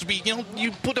supposed to be.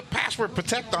 You put a password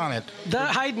protect on it.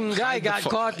 That Hayden guy Hide the got fo-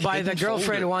 caught by the hidden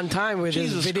girlfriend folder. one time with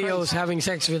Jesus his videos Christ. having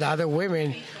sex with other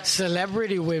women,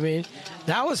 celebrity women.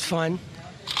 That was fun.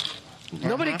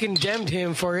 Nobody condemned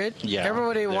him for it. Yeah,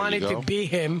 Everybody there you wanted to go. be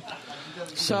him.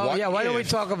 So, why don't we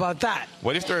talk about that?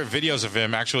 What if there are videos of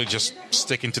him actually just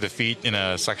sticking to the feet in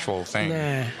a sexual thing?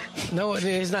 Nah. No,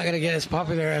 he's not going to get as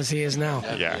popular as he is now.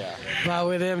 Yeah. But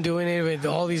with him doing it with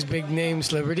all these big name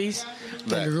celebrities,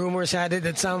 Right. the rumors had it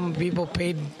that some people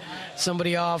paid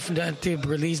somebody off to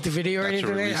release the video or To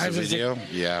anything. release I the was video? like,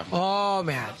 Yeah. oh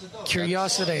man,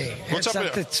 curiosity. What's It's up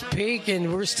at with- its peak,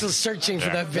 and we're still searching for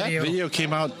that That video. video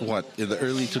came out, what, in the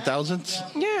early 2000s?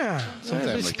 Yeah,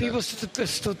 Sometime like people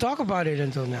still talk about it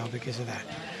until now because of that.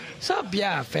 So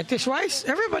yeah, fetish wise,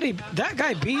 everybody, that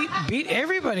guy beat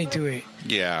everybody to it.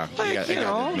 Yeah. Like, I you gotta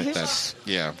know, admit it's-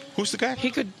 that. Yeah. Who's the guy? He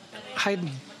could hide.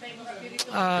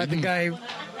 The guy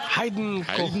hiding.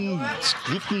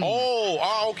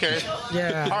 Oh, okay.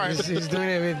 Yeah, All right. he's doing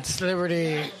it with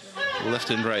celebrity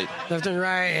Left and right. left and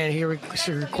right, and he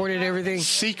recorded everything.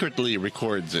 Secretly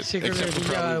records it. Secretly, except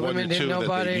for probably one women or didn't two know that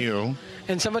about they it. knew.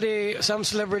 And some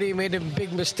celebrity made a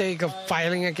big mistake of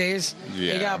filing a case.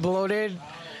 Yeah. It got bloated.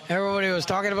 Everybody was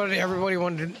talking about it. Everybody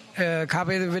wanted a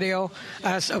copy of the video,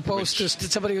 as opposed to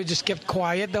somebody who just kept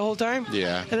quiet the whole time.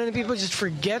 Yeah. And then people just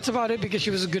forget about it because she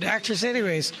was a good actress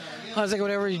anyways. I was like,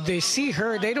 whenever they see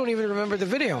her, they don't even remember the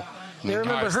video. They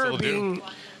remember I her still do. being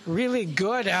really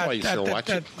good at, Why, you still watch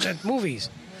it? at movies.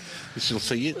 You still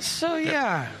see it? So,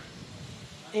 yeah.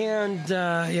 And,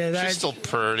 that... She's still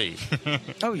pretty.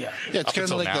 oh, yeah. Yeah, it's Up kind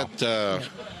of until like now. that.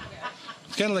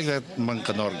 It's kind of like that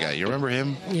Mancanor guy. You remember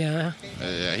him? Yeah.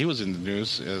 Yeah, he was in the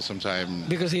news sometime.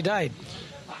 Because he died.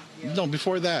 No,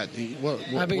 before that.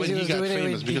 Because when he he was got doing it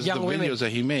famous with because of the young women. videos that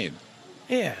he made.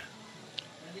 Yeah.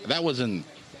 That wasn't.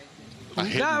 A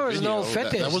hidden That was no video.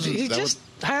 fetish. That wasn't. He that just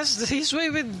has his way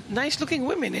with nice-looking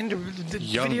women in the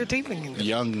Young- videotaping. was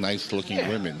young, nice-looking Yeah.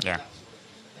 women. Yeah.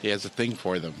 He has a thing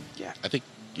for them. Yeah. I think.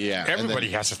 Yeah. and Everybody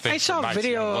then- has a thing I saw for a nice,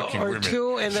 video young-looking or women.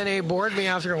 two, and then it bored me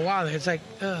after a while. It's like,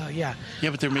 yeah. Yeah,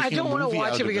 but they're I making. don't want to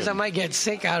watch it because I might get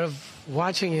sick out of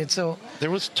watching it. So, There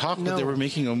was talk that No. they were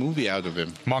making a movie out of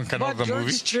him. Monk and all but the George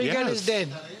movie. Strigan is Yes. dead.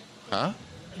 Huh?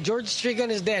 George Strigan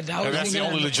is dead. How And is that's he the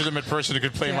gonna- only legitimate person who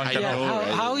could play Monk and Yeah, all. know, right?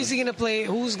 how is he going to play?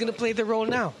 Who's going to play the role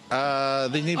now?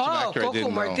 They named some Oh, actor I Coco didn't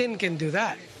know. Martin can do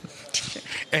that.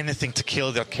 Anything to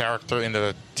kill that character in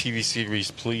the TV series,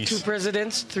 Two please.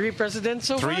 presidents, three presidents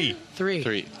so Three. far?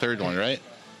 Three. Third one, right?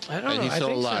 I don't know. And he's I still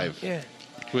think alive. So. Yeah.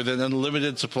 With an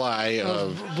unlimited supply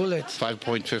of Bullets.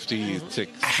 5.56.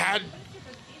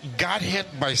 Got hit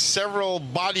by several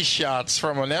body shots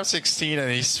from an F-16, and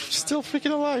he's still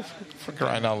freaking alive. For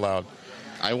crying out loud.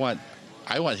 I want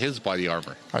his body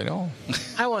armor. I know.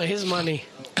 I want his money.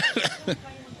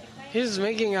 He's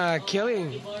making a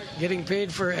killing, getting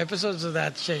paid for episodes of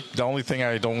that shit. The only thing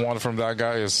I don't want from that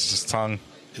guy is his tongue.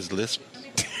 His lisp.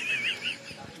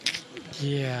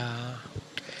 Yeah.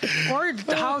 Or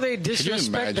how they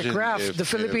disrespect the imagine craft, if- the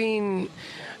Philippine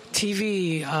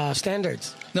TV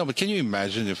standards. No, but can you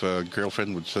imagine if a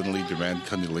girlfriend would suddenly demand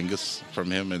cunnilingus from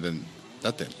him and then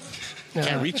nothing?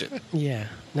 Can't reach it. Yeah,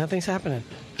 nothing's happening.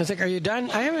 I was like, "Are you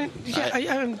done?" I haven't.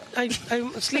 Yeah,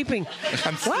 I'm sleeping.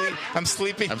 What? I'm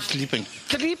sleeping. I'm sleeping.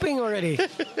 Sleeping already?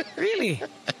 Really?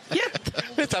 Yeah.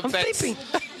 Let's have I'm sex. sleeping.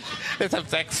 Let's have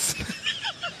sex.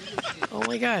 Oh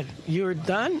my God, you're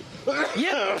done?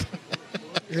 Yeah.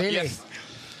 Really? Yes.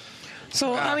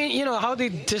 So I mean, you know how they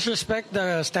disrespect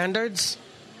the standards,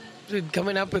 with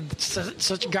coming up with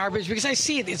such garbage. Because I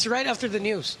see it; it's right after the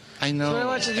news. I know. So when I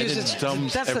watch the And news, it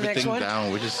dumbs that's the next everything one.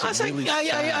 down, which is I was really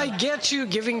like, I sad. get you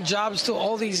giving jobs to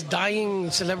all these dying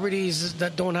celebrities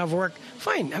that don't have work.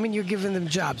 Fine. I mean, you're giving them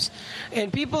jobs,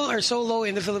 and people are so low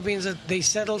in the Philippines that they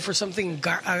settle for something for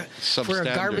a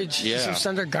Substandard, garbage, yeah.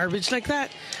 substandard garbage like that.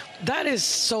 That is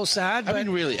so sad. I But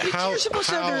mean, really, you're supposed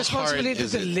to have the how responsibility hard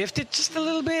is to it? lift it just a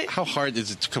little bit, How hard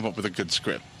is it to come up with a good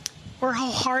script or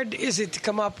how hard is it to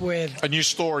come up with A new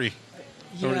story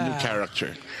or a new Yeah.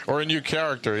 character? or a new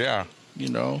character, yeah. You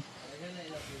know,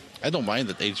 I don't mind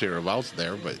that AJ Raval's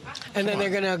there, but And then come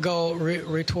they're on. gonna go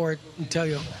retort and tell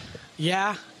you,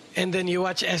 yeah. And then you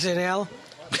watch SNL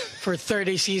for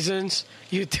 30 seasons.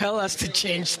 You tell us to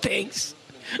change things.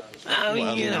 I mean,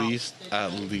 Well, you know.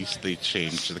 at least they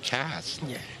changed the cast.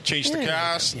 Yeah. Change the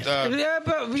cast. Yeah,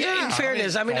 but in yeah,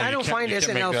 fairness, I mean, oh, I you don't can't- find you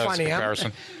can't SNL make that funny.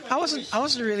 comparison. I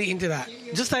wasn't really into that.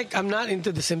 Just like I'm not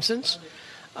into The Simpsons.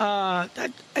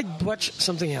 I'd watch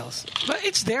something else. But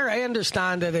it's there. I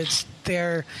understand that it's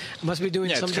there. Must be doing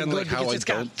Yeah, it's something kind of good like how because I it's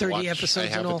got don't 30 watch. episodes I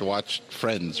and haven't all. watched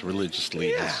Friends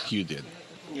religiously Yeah. as you did.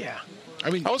 Yeah. I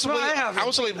mean, I was, Well, I have. I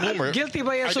was a late bloomer. Guilty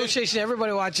by I did- association.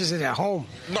 Everybody watches it at home.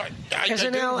 No, I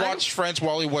didn't SNL, watch Friends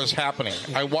while it was happening.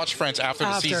 I watched Friends after the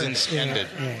After, seasons yeah, ended.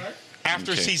 yeah.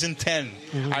 After Okay. season 10,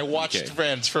 I watched Okay.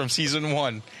 Friends from season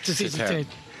 1 To season 10. 10.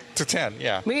 to 10,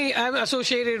 yeah. Me, I'm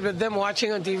associated with them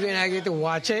watching on TV, and I get to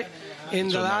watch it. In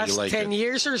So the now you last like 10 it.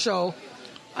 years or so,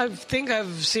 I think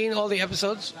I've seen all the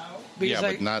episodes. Yeah,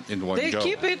 but not in one they go.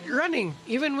 keep it running,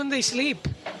 even when they sleep.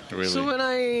 Really? So when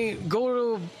I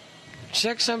go to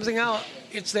check something out,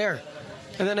 it's there.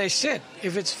 And then I sit,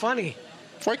 if it's funny.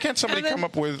 Why can't somebody And then- come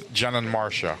up with John and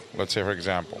Marcia, let's say, for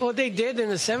example? Well, they did in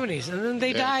the 70s, and then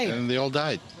they Yeah, died. and they all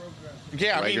died.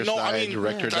 Yeah, I mean, Writers no, I died, mean,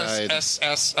 director died.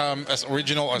 as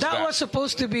original as that. That was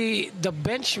supposed to be the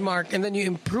benchmark, and then you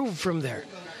improve from there.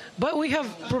 But we have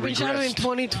Provinciano in Regressed.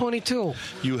 2022.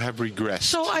 You have regressed.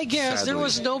 So I guess there sadly.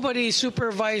 was nobody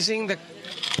supervising the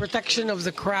protection of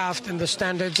the craft and the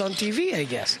standards on TV, I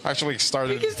guess. Actually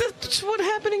started. Because that's what's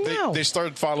happening now. They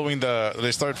started following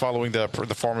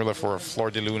the formula for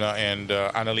Flor de Luna and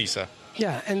Annalisa.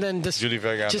 Yeah, and then Judy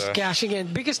Vega and, just cashing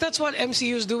in. Because that's what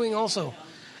MCU is doing also.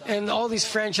 And all these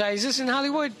franchises in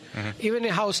Hollywood, even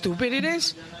how stupid it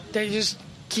is, they just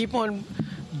keep on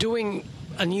doing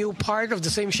a new part of the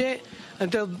same shit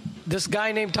until this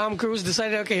guy named Tom Cruise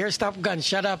decided, okay, here's Top Gun,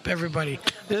 shut up, everybody.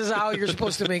 This is how you're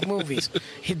supposed to make movies.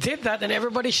 He did that, and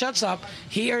everybody shuts up.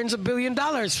 He earns $1 billion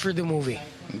for the movie.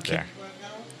 Yeah.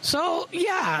 So,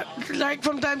 yeah, like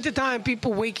from time to time,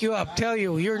 people wake you up, tell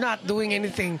you you're not doing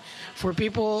anything for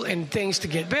people and things to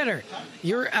get better.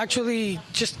 You're actually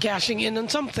just cashing in on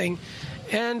something,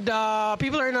 and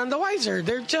people are none the wiser.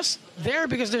 They're just there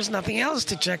because there's nothing else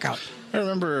to check out. I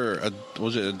remember,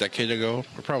 was it a decade ago,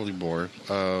 or probably more,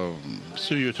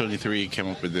 Studio 23 came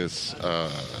up with this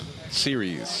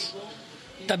series.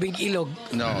 Tabing Ilog.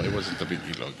 No, it wasn't the Big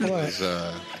Ilog. It What?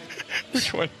 was,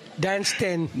 Which one? Dance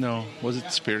 10. no, was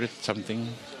it Spirit something?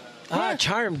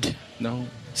 Charmed. No,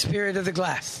 Spirit of the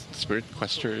Glass. Spirit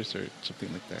Questers or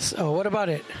something like that. So, what about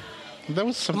it? That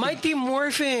was something. Mighty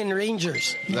Morphin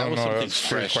Rangers. That was No, something that's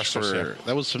Spirit fresh Questers, for. yeah.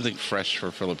 That was something fresh for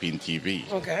Philippine TV.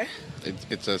 Okay.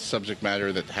 It's a subject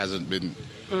matter that hasn't been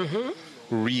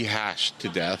rehashed to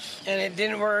death. And it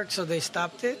didn't work, so they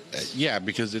stopped it. Yeah,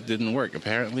 because it didn't work.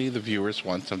 Apparently, the viewers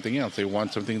want something else. They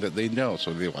want something that they know.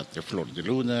 So they want their Flor de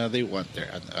Luna. They want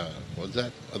their what's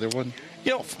that other one?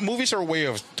 You know, movies are a way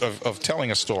of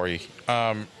telling a story.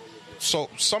 So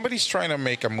somebody's trying to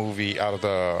make a movie out of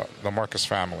the Marcus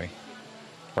family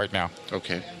right now.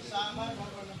 Okay.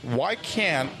 Why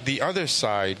can't the other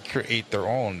side create their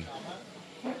own?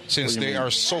 Since What do you they mean?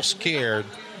 are so scared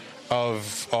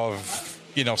of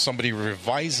somebody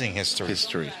revising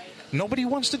history. Nobody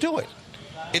wants to do it.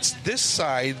 It's this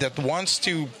side that wants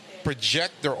to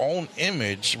project their own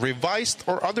image, revised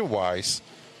or otherwise,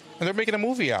 and they're making a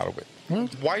movie out of it. Well,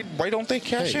 Why don't they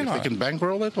cash Hey, in if on they it? can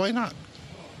bankroll it, why not?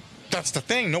 That's the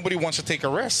thing. Nobody wants to take a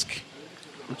risk.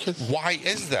 Because Why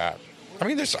is that? I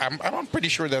mean, I'm pretty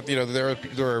sure that there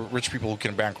are rich people who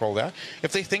can bankroll that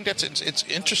if they think that it's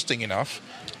interesting enough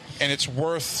and it's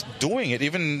worth doing it,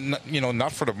 even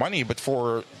not for the money, but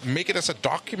for make it as a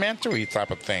documentary type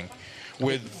of thing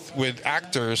with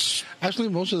actors. actually,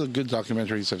 most of the good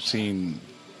documentaries I've seen,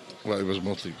 well, it was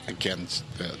mostly against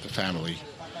the family,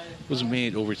 was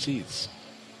made overseas.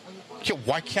 Yeah,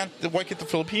 why can't the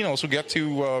Filipinos who get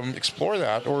to explore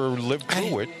that or live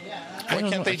through it? I Why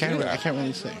don't can't know. they do I that? can't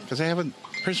really say because I haven't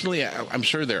personally. I'm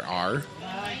sure there are.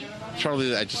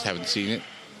 Probably I just haven't seen it.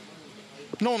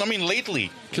 No, I mean lately.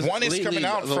 'Cause One is lately, coming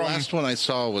out the from last one I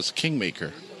saw was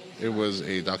Kingmaker. It was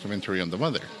a documentary on the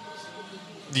mother,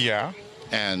 yeah.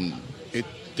 and it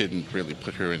didn't really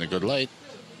put her in a good light.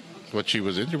 What she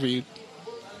was interviewed.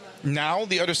 Now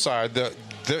the other side,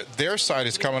 their side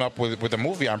is coming up with a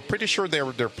movie. I'm pretty sure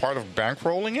they're part of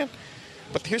bankrolling it.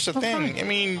 But here's the thing. I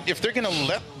mean, if they're going to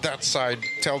let that side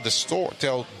tell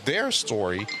their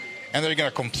story, and they're going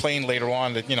to complain later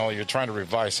on that you're trying to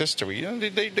revise history,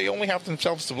 they only have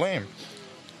themselves to blame.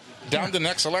 Down the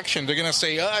next election, they're going to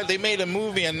say, they made a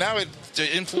movie and now it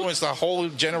influenced a whole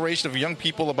generation of young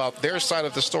people about their side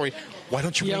of the story. Why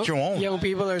don't you make your own? Young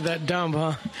people are that dumb,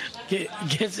 huh?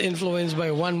 Gets influenced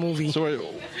by one movie. So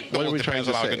what are we trying Depends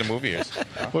to on how say? good the movie is.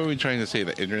 What are we trying to say?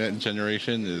 The internet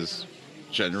generation is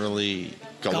generally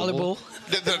gullible.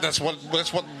 That's what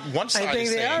one side think is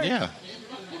they saying. are. Yeah,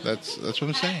 that's what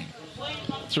I'm saying.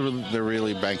 So they're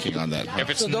really banking on that. Huh? If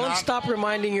it's So don't not stop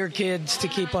reminding your kids to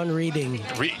keep on reading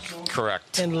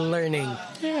correct. and learning.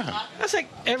 Yeah. That's like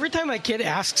every time my kid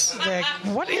asks, like,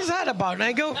 what is that about? And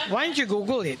I go, why don't you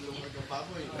Google it?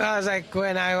 I was like,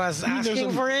 when I was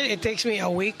asking for it, it takes me a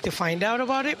week to find out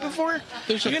about it before.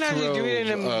 There's You're a going to have to do it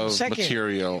in trove a of second.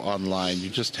 material online. You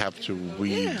just have to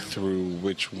weed through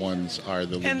which ones are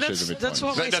the And legitimate that's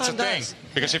ones. what my That's the son thing. does.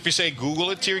 Because if you say Google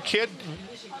it to your kid,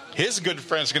 his good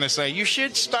friend's going to say, you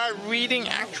should start reading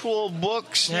actual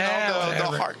books. You know,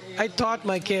 the hard. I taught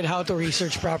my kid how to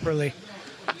research properly.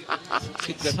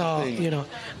 So,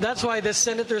 that's why the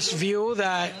senator's view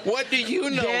that what do you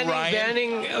know, Ryan?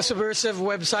 Banning subversive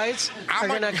websites are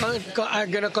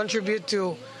gonna contribute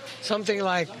to something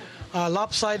like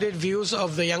lopsided views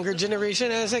of the younger generation.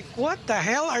 And I was like, what the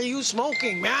hell are you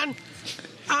smoking, man?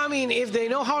 I mean, if they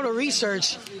know how to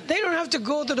research, they don't have to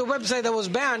go to the website that was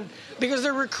banned because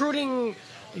they're recruiting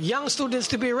young students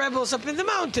to be rebels up in the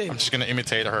mountains. I'm just going to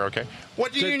imitate her, okay?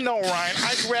 What do you know, Ryan?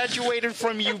 I graduated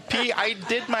from UP. I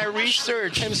did my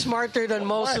research. I'm smarter than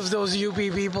most of those UP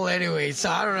people anyway, so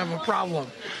I don't have a problem.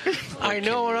 I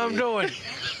know what I'm doing.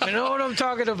 I know what I'm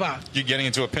talking about. You getting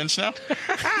into a pinch now?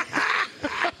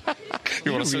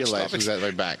 You want to realize is that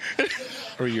my back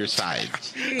or your side?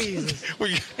 Jesus.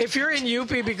 If you're in UP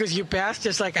because you passed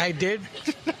just like I did,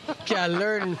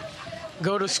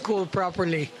 go to school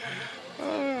properly.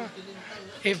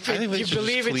 If you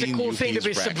believe it's a cool thing to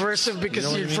be subversive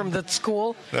because you're from that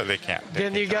school, no, they can't.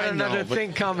 Then you got another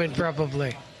thing coming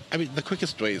probably. I mean, the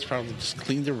quickest way is probably just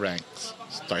clean the ranks,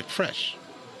 start fresh.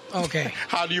 Okay.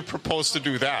 How do you propose to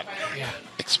do that? Yeah.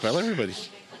 Expel everybody.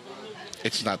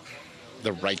 It's not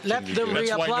the right Let thing to them do.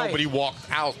 That's reapply. why nobody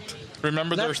walked out.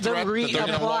 Remember their threat that they're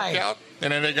going to walk out?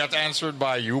 And then they got answered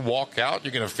by, you walk out,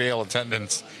 you're going to fail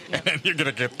attendance, and then you're going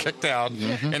to get kicked out, and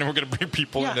then we're going to bring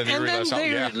people in, and then you realize,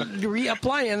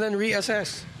 reapply and then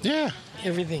reassess. Yeah.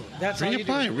 Everything. That's how you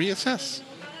do it. Reassess.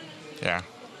 Yeah.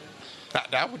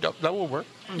 That will work.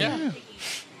 Yeah.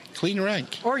 Clean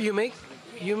rank. Or you make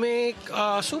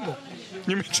subo.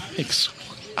 You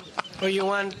make Or you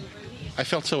want... I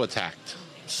felt so attacked,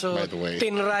 So, by the way.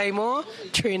 tinry mo,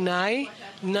 trinay,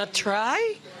 not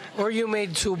try, or you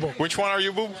made subok? Which one are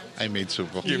you, Boo? I made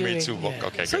subok. You made subok. Yeah.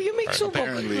 Okay, So good. you make subok.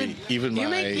 Apparently, even you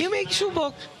make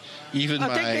subok. even I'll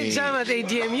take the exam my at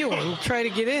ADMU and try to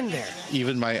get in there.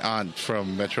 even my aunt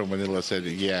from Metro Manila said,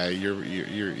 "Yeah, you're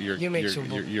make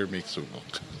subok. you're make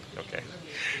subok." Okay.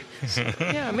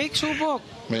 Yeah, make subok.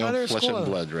 My own Other flesh school. and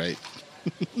blood, right?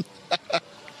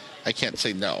 I can't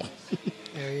say no.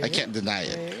 There you I go. can't deny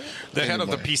it. The head of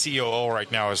the Anymore. PCOO right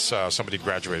now is somebody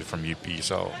graduated from UP,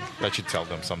 so that should tell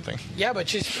them something. Yeah, but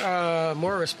she's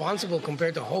more responsible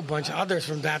compared to a whole bunch of others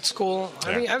from that school.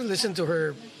 I Yeah. mean, I've listened to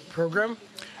her program.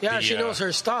 Yeah, she knows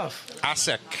her stuff.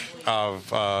 ASEC of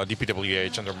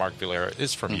DPWH under Mark Villara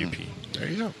is from UP. There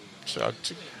you go. So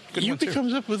it's a good one, UP too.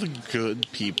 comes up with good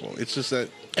people. It's just that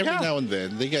every now and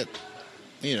then they get,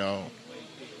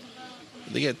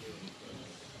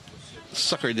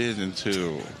 suckered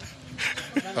into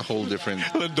a whole different.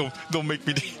 Don't make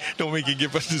me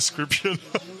give a description.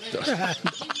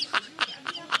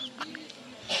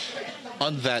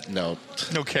 On that note,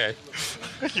 Okay.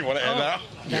 You want to end now?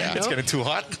 Yeah. It's getting too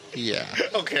hot? yeah.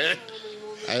 Okay.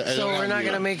 I So don't we're not want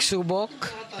going to make subok?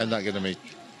 I'm not gonna make.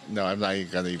 No, I'm not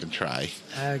gonna even try.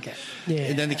 Okay. Yeah.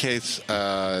 In any case,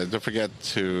 don't forget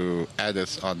to add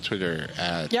us on Twitter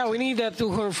at Yeah, we need that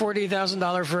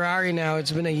 $240,000 Ferrari now.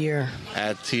 It's been a year.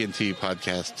 at TNT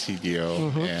Podcast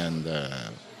CDO and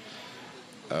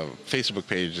Facebook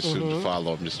page is soon to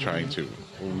follow. I'm just trying to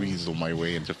weasel my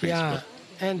way into Facebook. Yeah.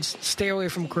 And stay away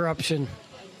from corruption.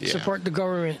 Yeah. Support the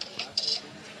government.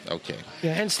 Okay.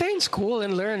 Yeah, and stay in school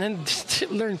and learn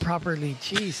learn properly.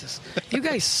 Jesus, you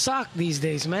guys suck these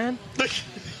days, man.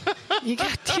 You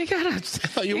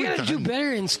gotta do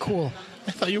better in school.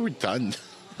 I thought you were done.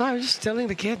 No, I was just telling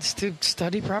the kids to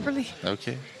study properly.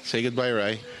 Okay. Say goodbye,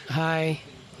 Rai. Hi,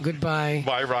 goodbye.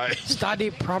 Bye, Ryan.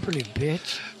 Study properly,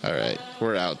 bitch. All right.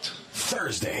 We're out.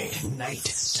 Thursday Night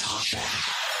Talk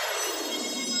Back.